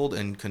struggled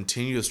and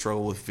continue to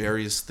struggle with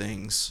various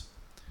things.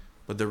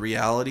 But the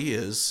reality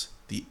is,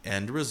 the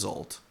end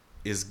result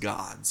is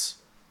God's.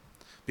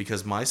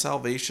 Because my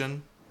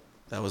salvation,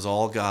 that was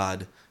all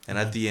God. And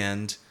at the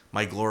end,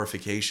 my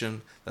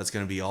glorification, that's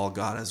going to be all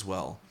God as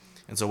well.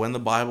 And so when the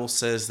Bible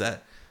says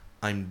that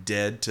I'm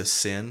dead to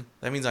sin,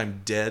 that means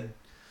I'm dead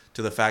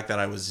to the fact that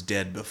I was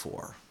dead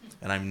before.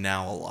 And I'm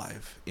now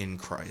alive in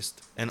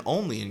Christ. And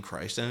only in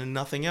Christ and in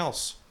nothing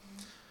else.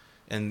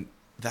 And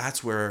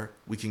that's where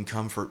we can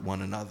comfort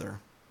one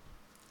another.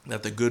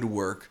 That the good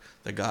work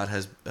that God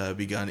has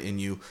begun in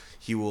you,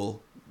 he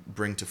will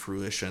bring to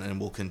fruition and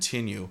will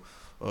continue.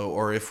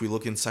 Or if we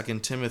look in 2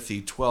 Timothy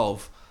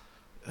 12,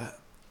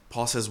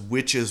 Paul says,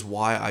 which is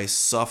why I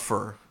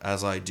suffer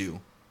as I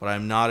do. But I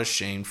am not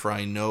ashamed, for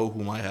I know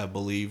whom I have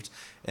believed,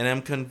 and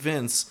am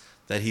convinced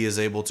that he is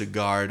able to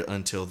guard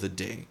until the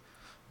day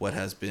what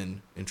has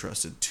been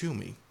entrusted to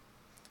me.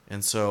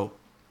 And so,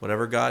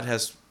 whatever God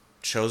has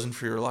chosen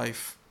for your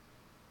life,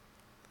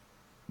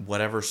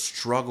 whatever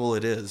struggle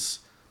it is,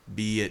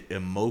 be it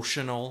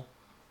emotional,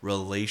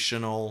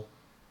 relational,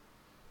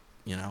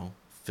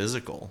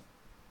 physical,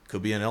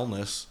 could be an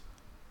illness,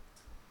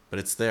 but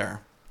it's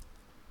there.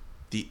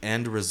 The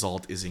end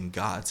result is in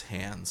God's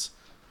hands,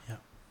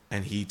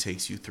 and He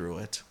takes you through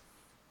it.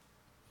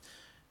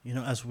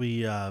 As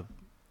we are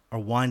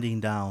winding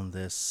down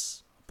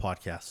this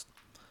podcast,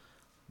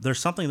 there's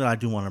something that I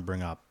do want to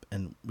bring up.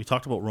 And we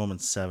talked about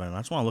Romans 7. And I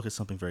just want to look at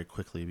something very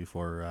quickly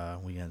before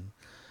we end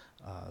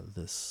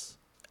this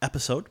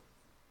episode.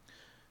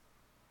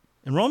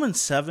 In Romans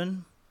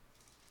 7,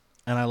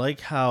 and I like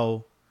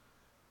how,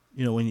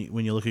 when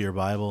you look at your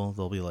Bible,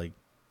 there'll be like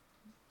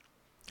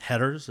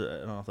headers. I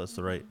don't know if that's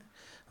the right.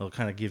 They'll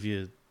kind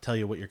of tell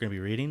you what you're going to be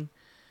reading.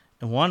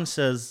 And one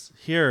says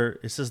here,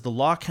 it says the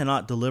law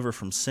cannot deliver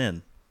from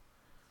sin.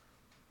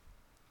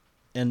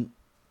 And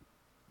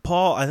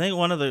Paul, I think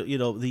one of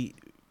the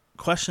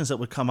questions that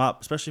would come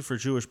up, especially for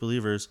Jewish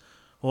believers,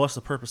 well, what's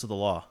the purpose of the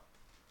law?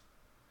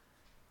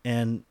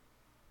 And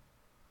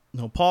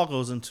Paul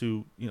goes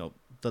into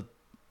that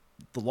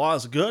the law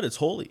is good, it's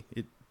holy.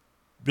 It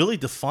really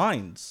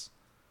defines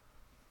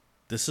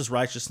this is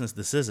righteousness,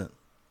 this isn't.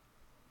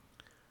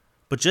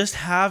 But just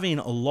having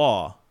a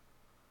law,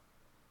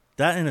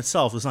 that in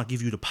itself does not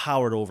give you the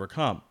power to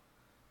overcome.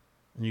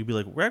 And you'd be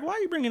like, Greg, why are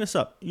you bringing this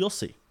up? You'll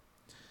see.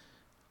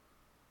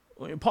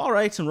 Paul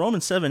writes in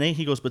Romans 7:8,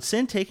 he goes, but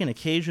sin taken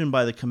occasion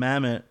by the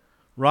commandment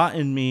wrought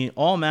in me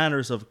all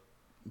manners of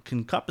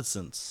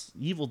concupiscence,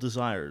 evil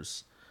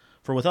desires.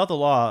 For without the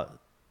law,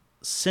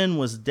 sin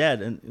was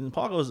dead. And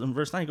Paul goes in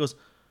verse 9, he goes,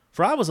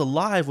 for I was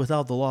alive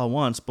without the law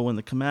once, but when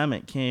the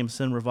commandment came,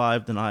 sin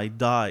revived and I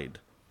died.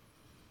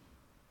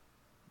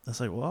 That's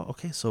like, well,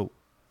 okay, so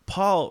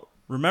Paul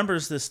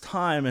remembers this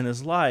time in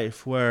his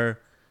life where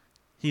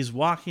he's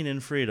walking in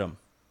freedom.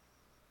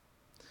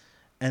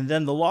 And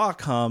then the law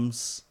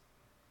comes,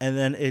 and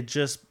then it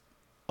just,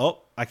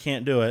 I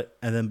can't do it,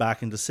 and then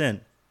back into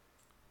sin.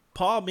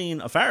 Paul, being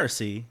a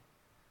Pharisee,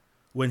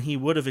 when he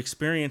would have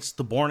experienced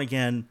the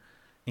born-again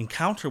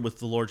encounter with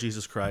the Lord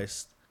Jesus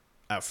Christ,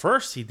 at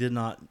first he did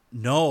not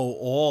know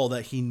all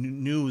that he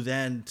knew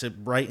then to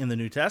write in the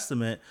New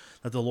Testament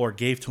that the Lord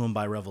gave to him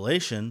by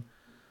revelation.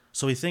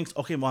 So he thinks,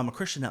 okay, well, I'm a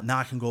Christian now. Now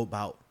I can go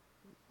about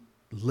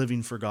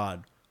living for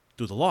God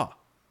through the law.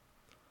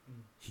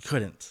 He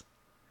couldn't.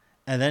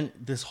 And then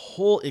this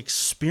whole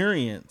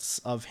experience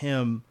of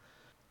him,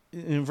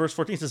 in verse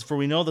 14, says, for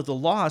we know that the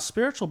law is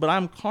spiritual, but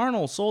I'm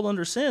carnal, sold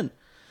under sin.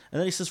 And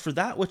then he says, for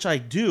that which I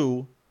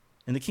do,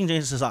 and the King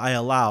James says, I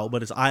allow,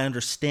 but it's I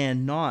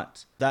understand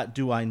not, that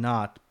do I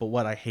not, but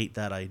what I hate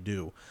that I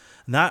do.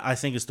 And that, I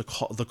think, is the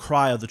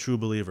cry of the true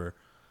believer.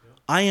 Yep.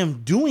 I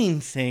am doing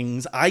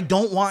things I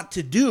don't want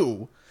to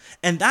do,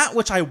 and that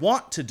which I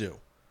want to do.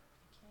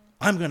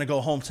 I'm going to go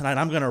home tonight.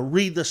 I'm going to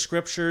read the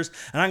scriptures,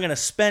 and I'm going to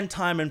spend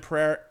time in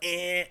prayer.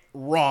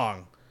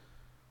 Wrong.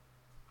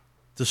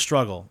 The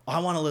struggle. I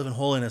want to live in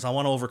holiness. I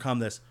want to overcome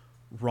this.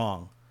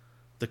 Wrong.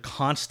 The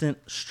constant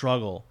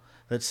struggle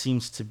that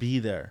seems to be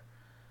there.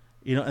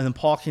 And then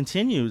Paul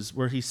continues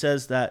where he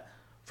says that,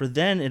 for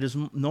then it is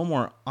no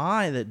more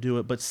I that do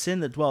it, but sin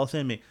that dwelleth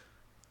in me.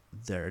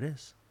 There it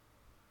is.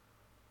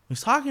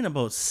 He's talking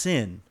about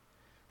sin.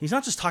 He's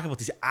not just talking about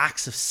these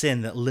acts of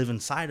sin that live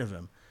inside of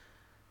him.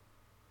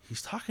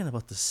 He's talking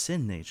about the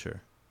sin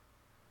nature.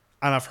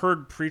 And I've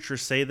heard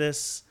preachers say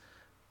this,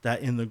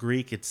 that in the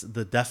Greek, it's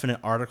the definite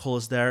article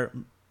is there.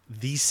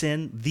 The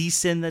sin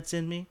that's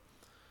in me.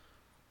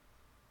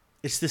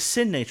 It's the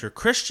sin nature.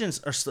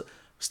 Christians are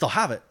still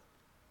have it.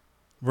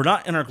 We're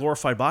not in our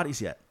glorified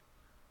bodies yet.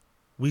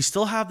 We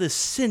still have this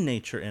sin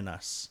nature in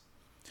us.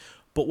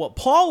 But what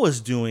Paul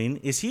was doing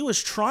is he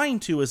was trying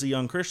to, as a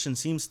young Christian,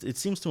 it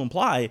seems to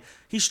imply,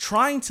 he's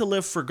trying to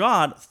live for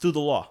God through the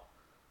law.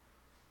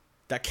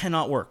 That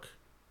cannot work.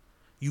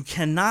 You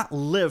cannot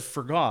live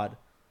for God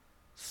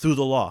through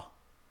the law.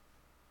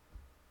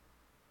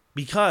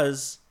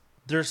 Because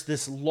there's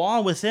this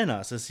law within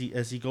us, as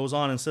he goes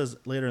on and says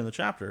later in the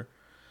chapter,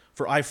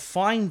 for I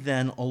find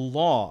then a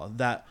law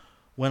that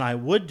when I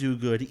would do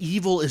good,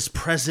 evil is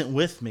present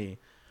with me.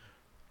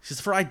 He says,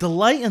 for I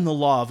delight in the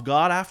law of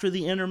God after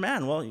the inner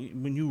man. Well,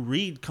 when you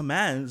read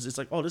commands, it's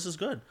like, oh, this is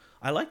good.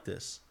 I like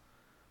this.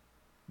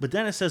 But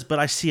then it says, but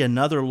I see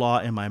another law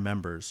in my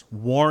members,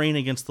 warring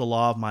against the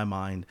law of my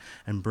mind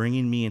and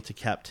bringing me into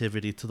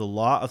captivity to the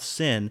law of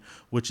sin,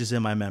 which is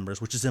in my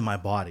members, which is in my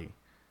body.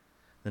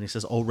 Then he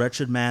says, O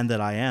wretched man that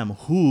I am,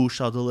 who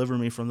shall deliver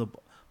me from the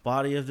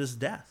body of this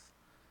death?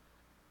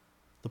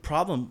 The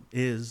problem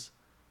is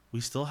we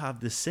still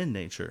have this sin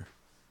nature.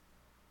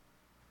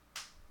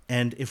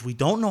 And if we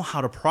don't know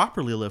how to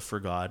properly live for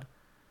God,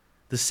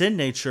 the sin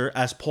nature,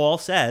 as Paul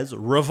says,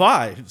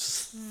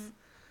 revives.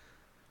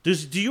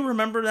 Do you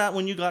remember that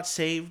when you got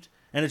saved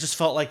and it just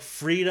felt like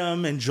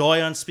freedom and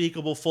joy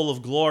unspeakable, full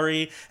of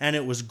glory, and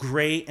it was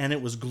great and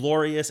it was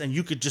glorious and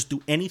you could just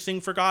do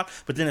anything for God?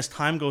 But then as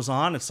time goes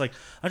on, it's like,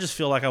 I just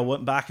feel like I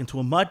went back into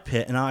a mud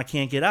pit and now I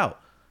can't get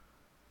out.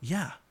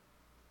 Yeah,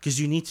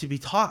 because you need to be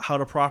taught how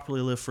to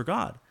properly live for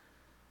God.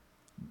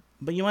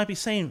 But you might be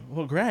saying,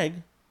 well,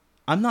 Greg,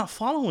 I'm not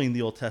following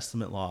the Old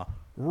Testament law.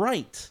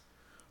 Right.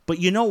 But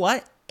you know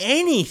what?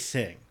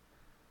 Anything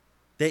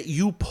that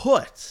you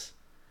put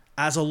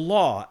as a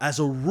law, as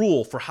a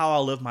rule for how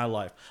I'll live my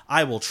life,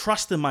 I will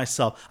trust in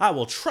myself. I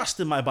will trust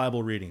in my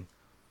Bible reading.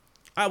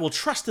 I will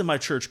trust in my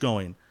church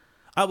going.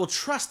 I will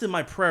trust in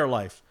my prayer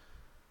life.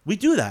 We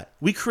do that.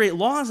 We create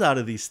laws out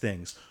of these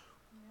things.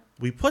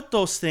 We put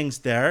those things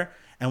there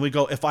and we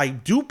go, if I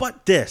do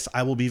but this,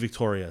 I will be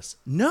victorious.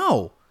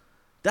 No,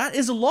 that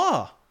is a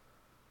law.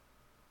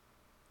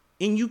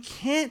 And you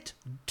can't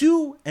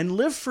do and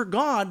live for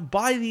God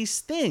by these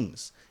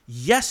things.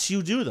 Yes,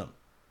 you do them,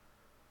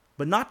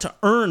 but not to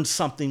earn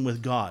something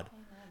with God,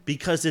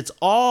 because it's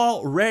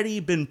already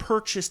been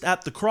purchased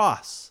at the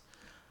cross.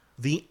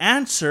 The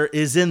answer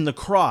is in the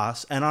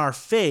cross, and our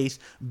faith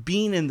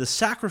being in the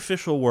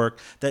sacrificial work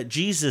that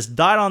Jesus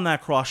died on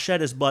that cross,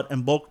 shed his blood,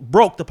 and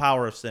broke the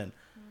power of sin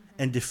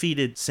and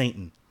defeated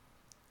Satan.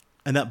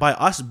 And that by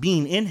us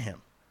being in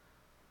him,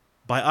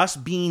 by us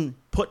being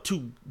put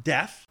to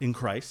death in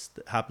Christ,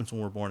 that happens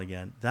when we're born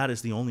again, that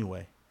is the only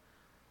way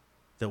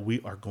that we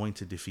are going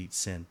to defeat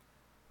sin.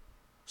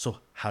 So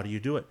how do you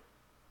do it?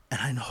 And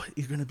I know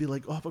you're going to be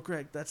like, oh, but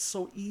Greg, that's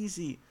so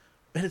easy.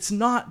 And it's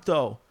not,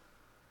 though.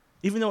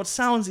 Even though it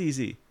sounds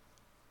easy.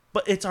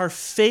 But it's our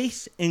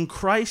faith in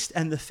Christ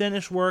and the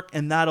finished work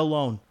and that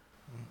alone.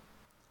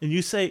 And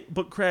you say,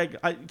 but Craig,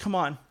 come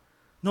on.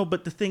 No,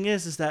 but the thing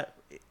is that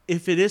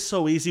if it is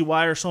so easy,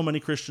 why are so many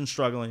Christians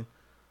struggling?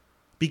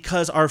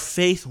 Because our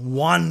faith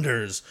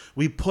wanders.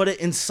 We put it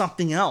in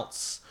something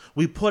else.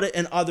 We put it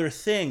in other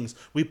things.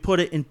 We put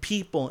it in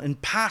people, in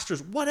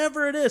pastors,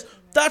 whatever it is.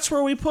 That's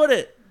where we put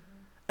it.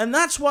 And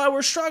that's why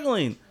we're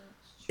struggling.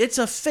 It's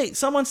a faith.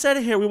 Someone said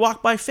it here. We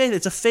walk by faith.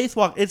 It's a faith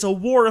walk. It's a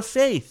war of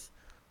faith.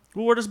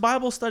 Where does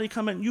Bible study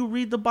come in? You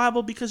read the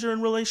Bible because you're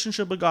in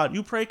relationship with God.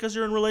 You pray because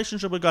you're in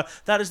relationship with God.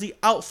 That is the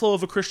outflow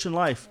of a Christian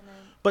life. Amen.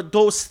 But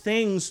those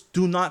things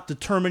do not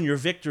determine your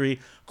victory.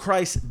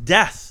 Christ's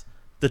death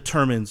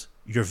determines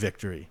your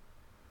victory.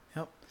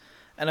 Yep.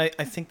 And I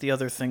think the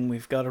other thing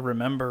we've got to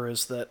remember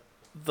is that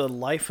the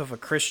life of a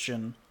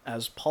Christian,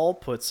 as Paul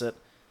puts it,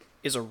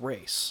 is a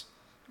race.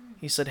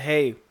 He said,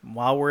 hey,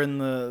 while we're in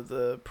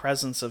the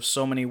presence of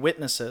so many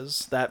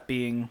witnesses, that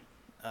being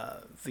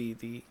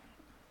the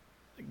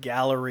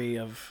gallery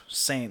of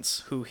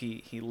saints who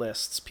he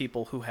lists,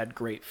 people who had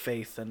great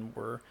faith and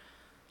were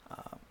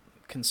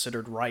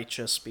considered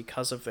righteous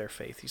because of their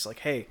faith. He's like,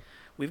 hey,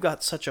 we've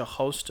got such a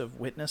host of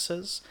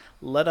witnesses.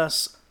 Let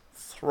us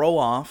throw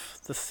off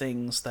the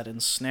things that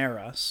ensnare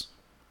us,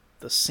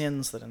 the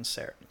sins that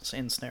ensnare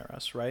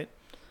us, right?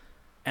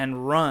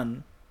 And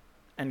run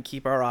and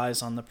keep our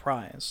eyes on the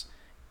prize.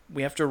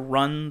 We have to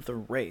run the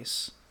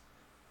race.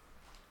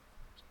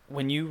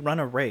 When you run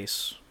a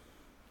race,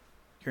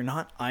 you're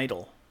not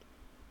idle.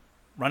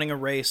 Running a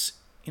race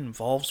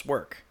involves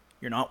work.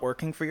 You're not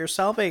working for your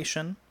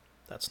salvation.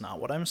 That's not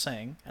what I'm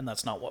saying, and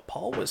that's not what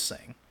Paul was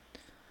saying.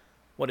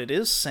 What it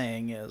is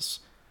saying is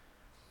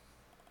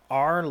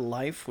our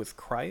life with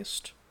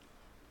Christ,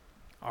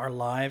 our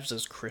lives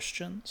as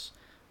Christians,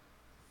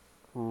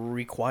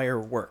 require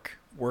work.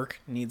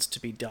 Work needs to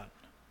be done.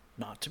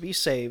 Not to be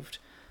saved,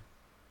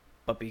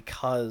 but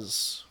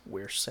because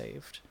we're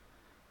saved.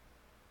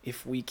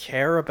 If we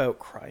care about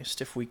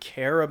Christ, if we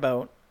care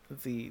about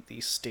the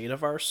state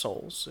of our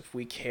souls, if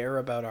we care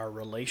about our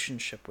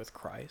relationship with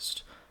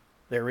Christ,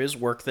 there is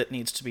work that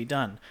needs to be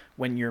done.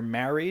 When you're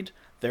married,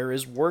 there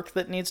is work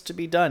that needs to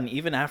be done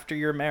even after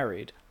you're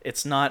married.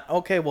 It's not,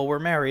 okay, well, we're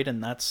married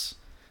and that's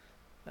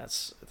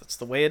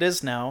the way it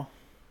is now.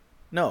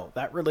 No,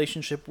 that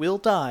relationship will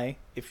die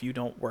if you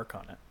don't work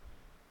on it.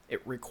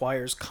 It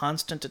requires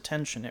constant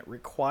attention. It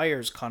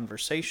requires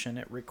conversation.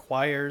 It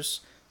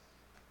requires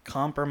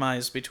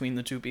compromise between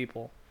the two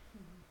people.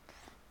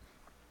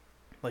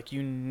 Like,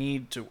 you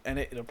need to, and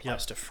it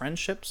applies to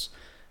friendships.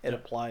 It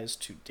applies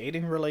to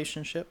dating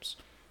relationships.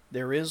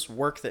 There is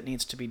work that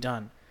needs to be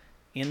done.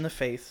 In the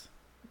faith,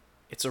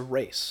 it's a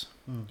race.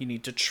 You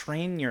need to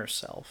train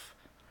yourself.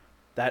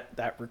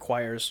 That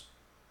requires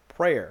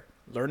prayer,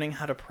 learning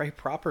how to pray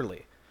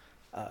properly.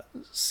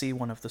 See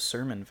one of the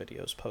sermon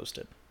videos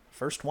posted.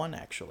 First one,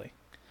 actually.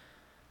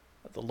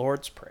 The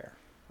Lord's Prayer,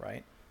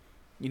 right?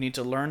 You need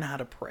to learn how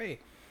to pray.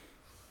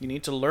 You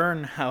need to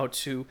learn how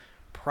to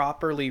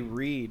properly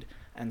read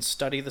and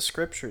study the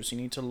scriptures. You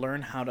need to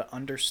learn how to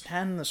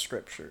understand the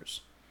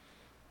scriptures.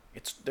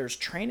 There's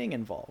training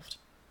involved.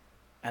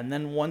 And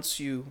then once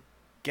you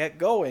get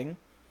going,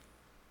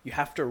 you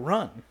have to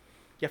run.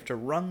 You have to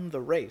run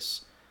the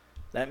race.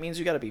 That means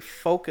you got to be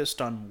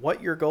focused on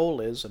what your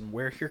goal is and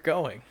where you're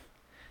going.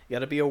 You got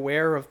to be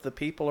aware of the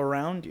people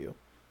around you.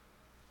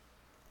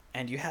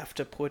 And you have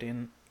to put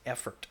in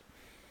effort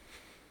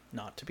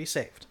not to be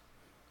saved.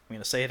 I'm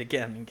going to say it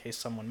again in case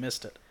someone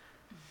missed it.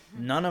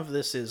 None of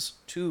this is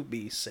to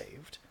be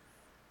saved.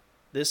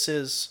 This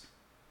is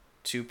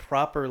to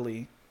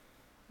properly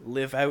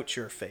live out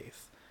your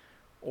faith,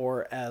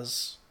 or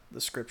as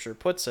the scripture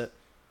puts it,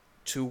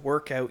 to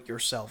work out your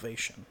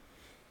salvation.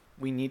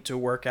 We need to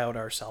work out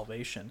our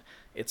salvation.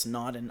 It's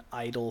not an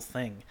idle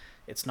thing.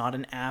 It's not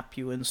an app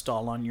you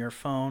install on your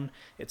phone.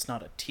 It's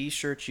not a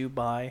t-shirt you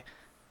buy.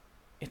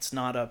 It's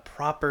not a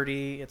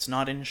property. It's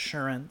not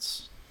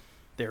insurance.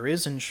 There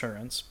is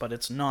insurance, but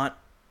it's not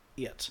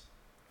it.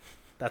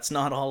 That's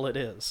not all it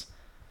is.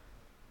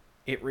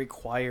 It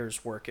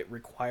requires work. It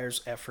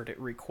requires effort. It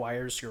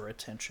requires your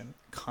attention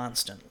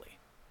constantly.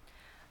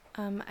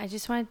 I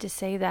just wanted to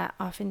say that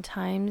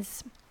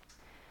oftentimes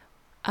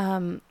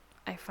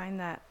I find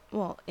that,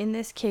 well, in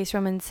this case,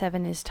 Romans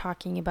 7 is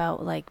talking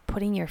about like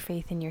putting your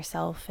faith in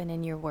yourself and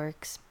in your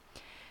works.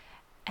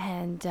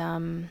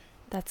 And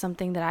that's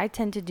something that I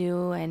tend to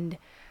do. And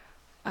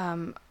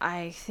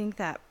I think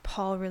that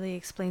Paul really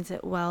explains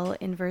it well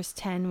in verse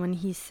 10 when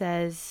he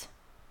says,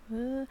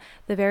 the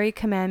very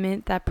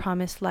commandment that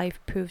promised life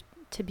proved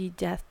to be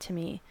death to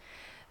me.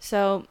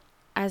 So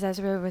as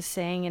Ezra was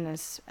saying, and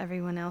as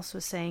everyone else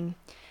was saying,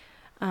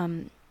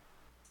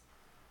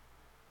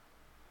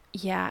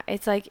 yeah,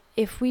 it's like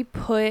if we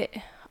put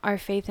our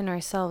faith in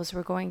ourselves,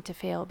 we're going to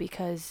fail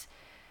because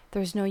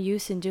there's no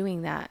use in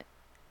doing that.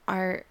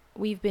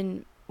 We've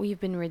been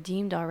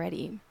redeemed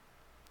already.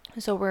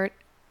 So we're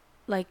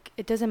like,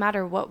 it doesn't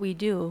matter what we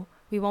do,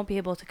 we won't be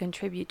able to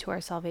contribute to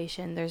our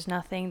salvation. There's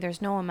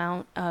no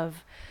amount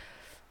of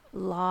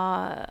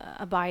law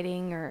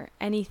abiding or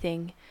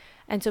anything.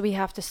 And so we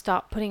have to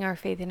stop putting our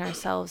faith in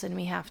ourselves, and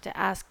we have to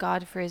ask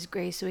God for his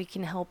grace so he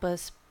can help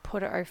us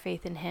put our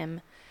faith in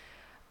him.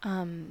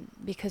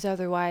 Because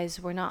otherwise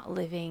we're not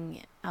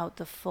living out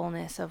the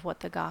fullness of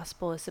what the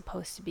gospel is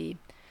supposed to be.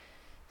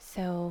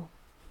 So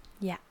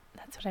yeah,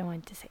 that's what I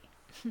wanted to say.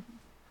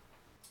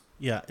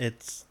 Yeah,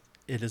 it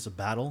is a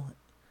battle.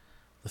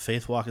 The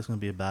faith walk is going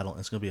to be a battle.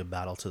 It's going to be a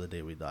battle to the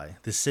day we die.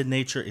 The sin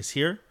nature is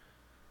here.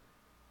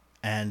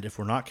 And if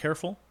we're not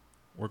careful,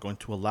 we're going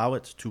to allow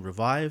it to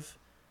revive,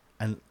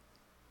 and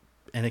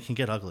it can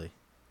get ugly.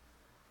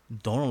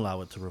 Don't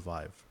allow it to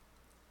revive.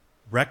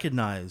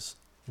 Recognize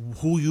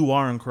who you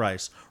are in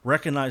Christ.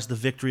 Recognize the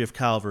victory of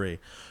Calvary.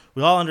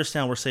 We all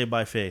understand we're saved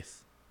by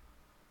faith,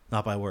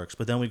 not by works.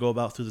 But then we go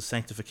about through the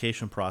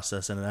sanctification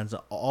process, and it ends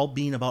up all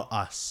being about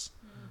us.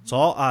 Mm-hmm. It's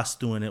all us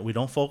doing it. We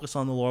don't focus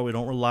on the Lord. We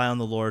don't rely on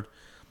the Lord.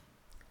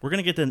 We're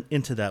going to get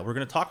into that. We're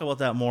going to talk about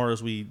that more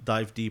as we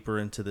dive deeper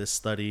into this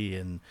study.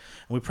 And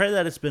we pray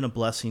that it's been a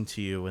blessing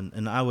to you.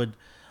 And I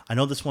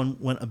know this one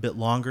went a bit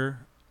longer.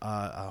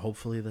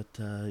 Hopefully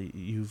that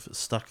you've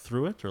stuck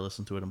through it or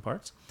listened to it in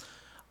parts.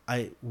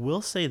 I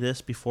will say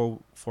this before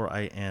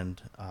I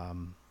end.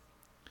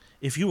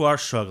 If you are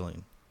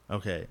struggling,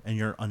 okay, and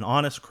you're an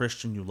honest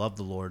Christian, you love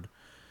the Lord,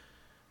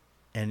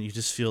 and you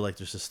just feel like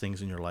there's just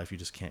things in your life you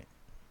just can't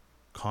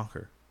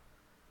conquer,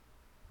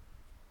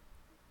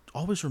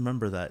 always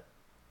remember that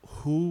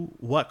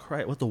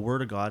what the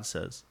Word of God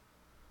says,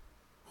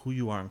 who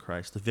you are in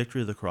Christ, the victory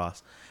of the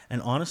cross,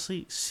 and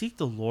honestly seek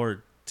the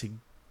Lord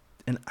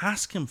and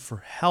ask him for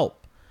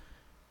help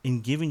in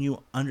giving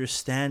you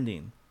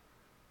understanding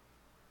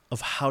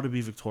of how to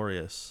be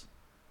victorious.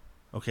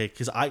 Okay,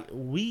 because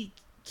we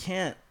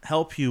can't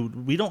help you.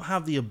 We don't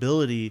have the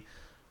ability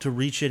to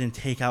reach it and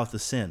take out the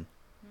sin.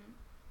 Mm-hmm.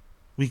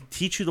 We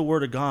teach you the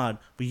Word of God,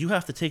 but you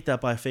have to take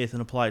that by faith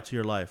and apply it to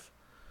your life.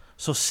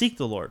 So seek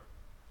the Lord.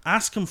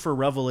 Ask him for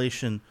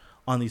revelation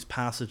on these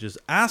passages.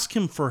 Ask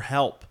him for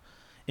help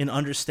in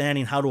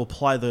understanding how to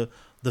apply the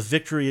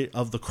victory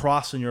of the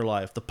cross in your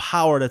life, the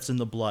power that's in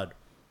the blood.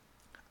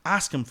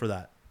 Ask him for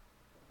that.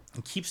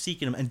 And keep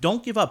seeking him. And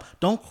don't give up.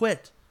 Don't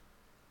quit.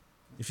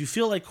 If you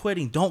feel like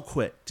quitting, don't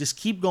quit. Just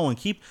keep going.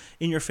 Keep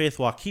in your faith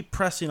walk. Keep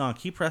pressing on.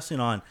 Keep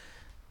pressing on.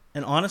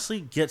 And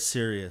honestly, get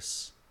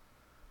serious.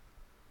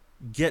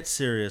 Get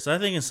serious. I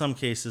think in some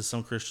cases,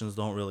 some Christians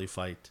don't really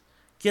fight.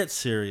 Get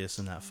serious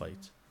in that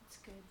fight. That's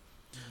good.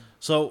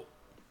 So,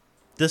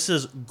 this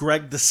is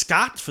Greg the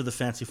Scott for the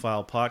Fancy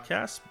File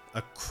Podcast,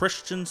 a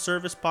Christian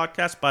Service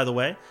podcast. By the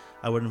way,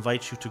 I would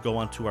invite you to go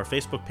onto our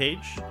Facebook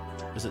page.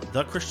 Is it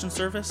The Christian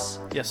Service?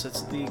 Yes,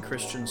 it's The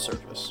Christian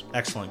Service.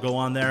 Excellent. Go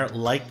on there,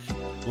 like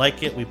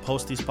it. We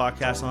post these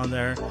podcasts on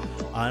there.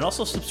 And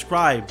also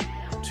subscribe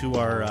to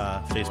our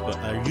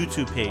our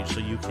YouTube page so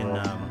you can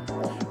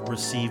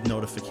receive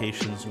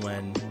notifications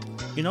when,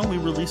 we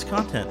release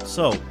content.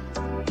 So,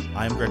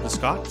 I am Greg the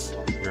Scott,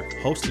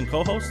 your host and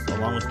co-host.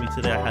 Along with me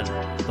today, I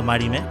had the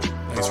mighty Mick.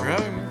 Thanks for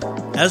having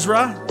me.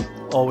 Ezra.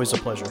 Always a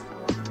pleasure.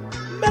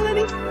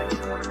 Melanie.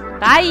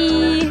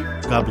 Bye.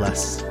 God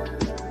bless.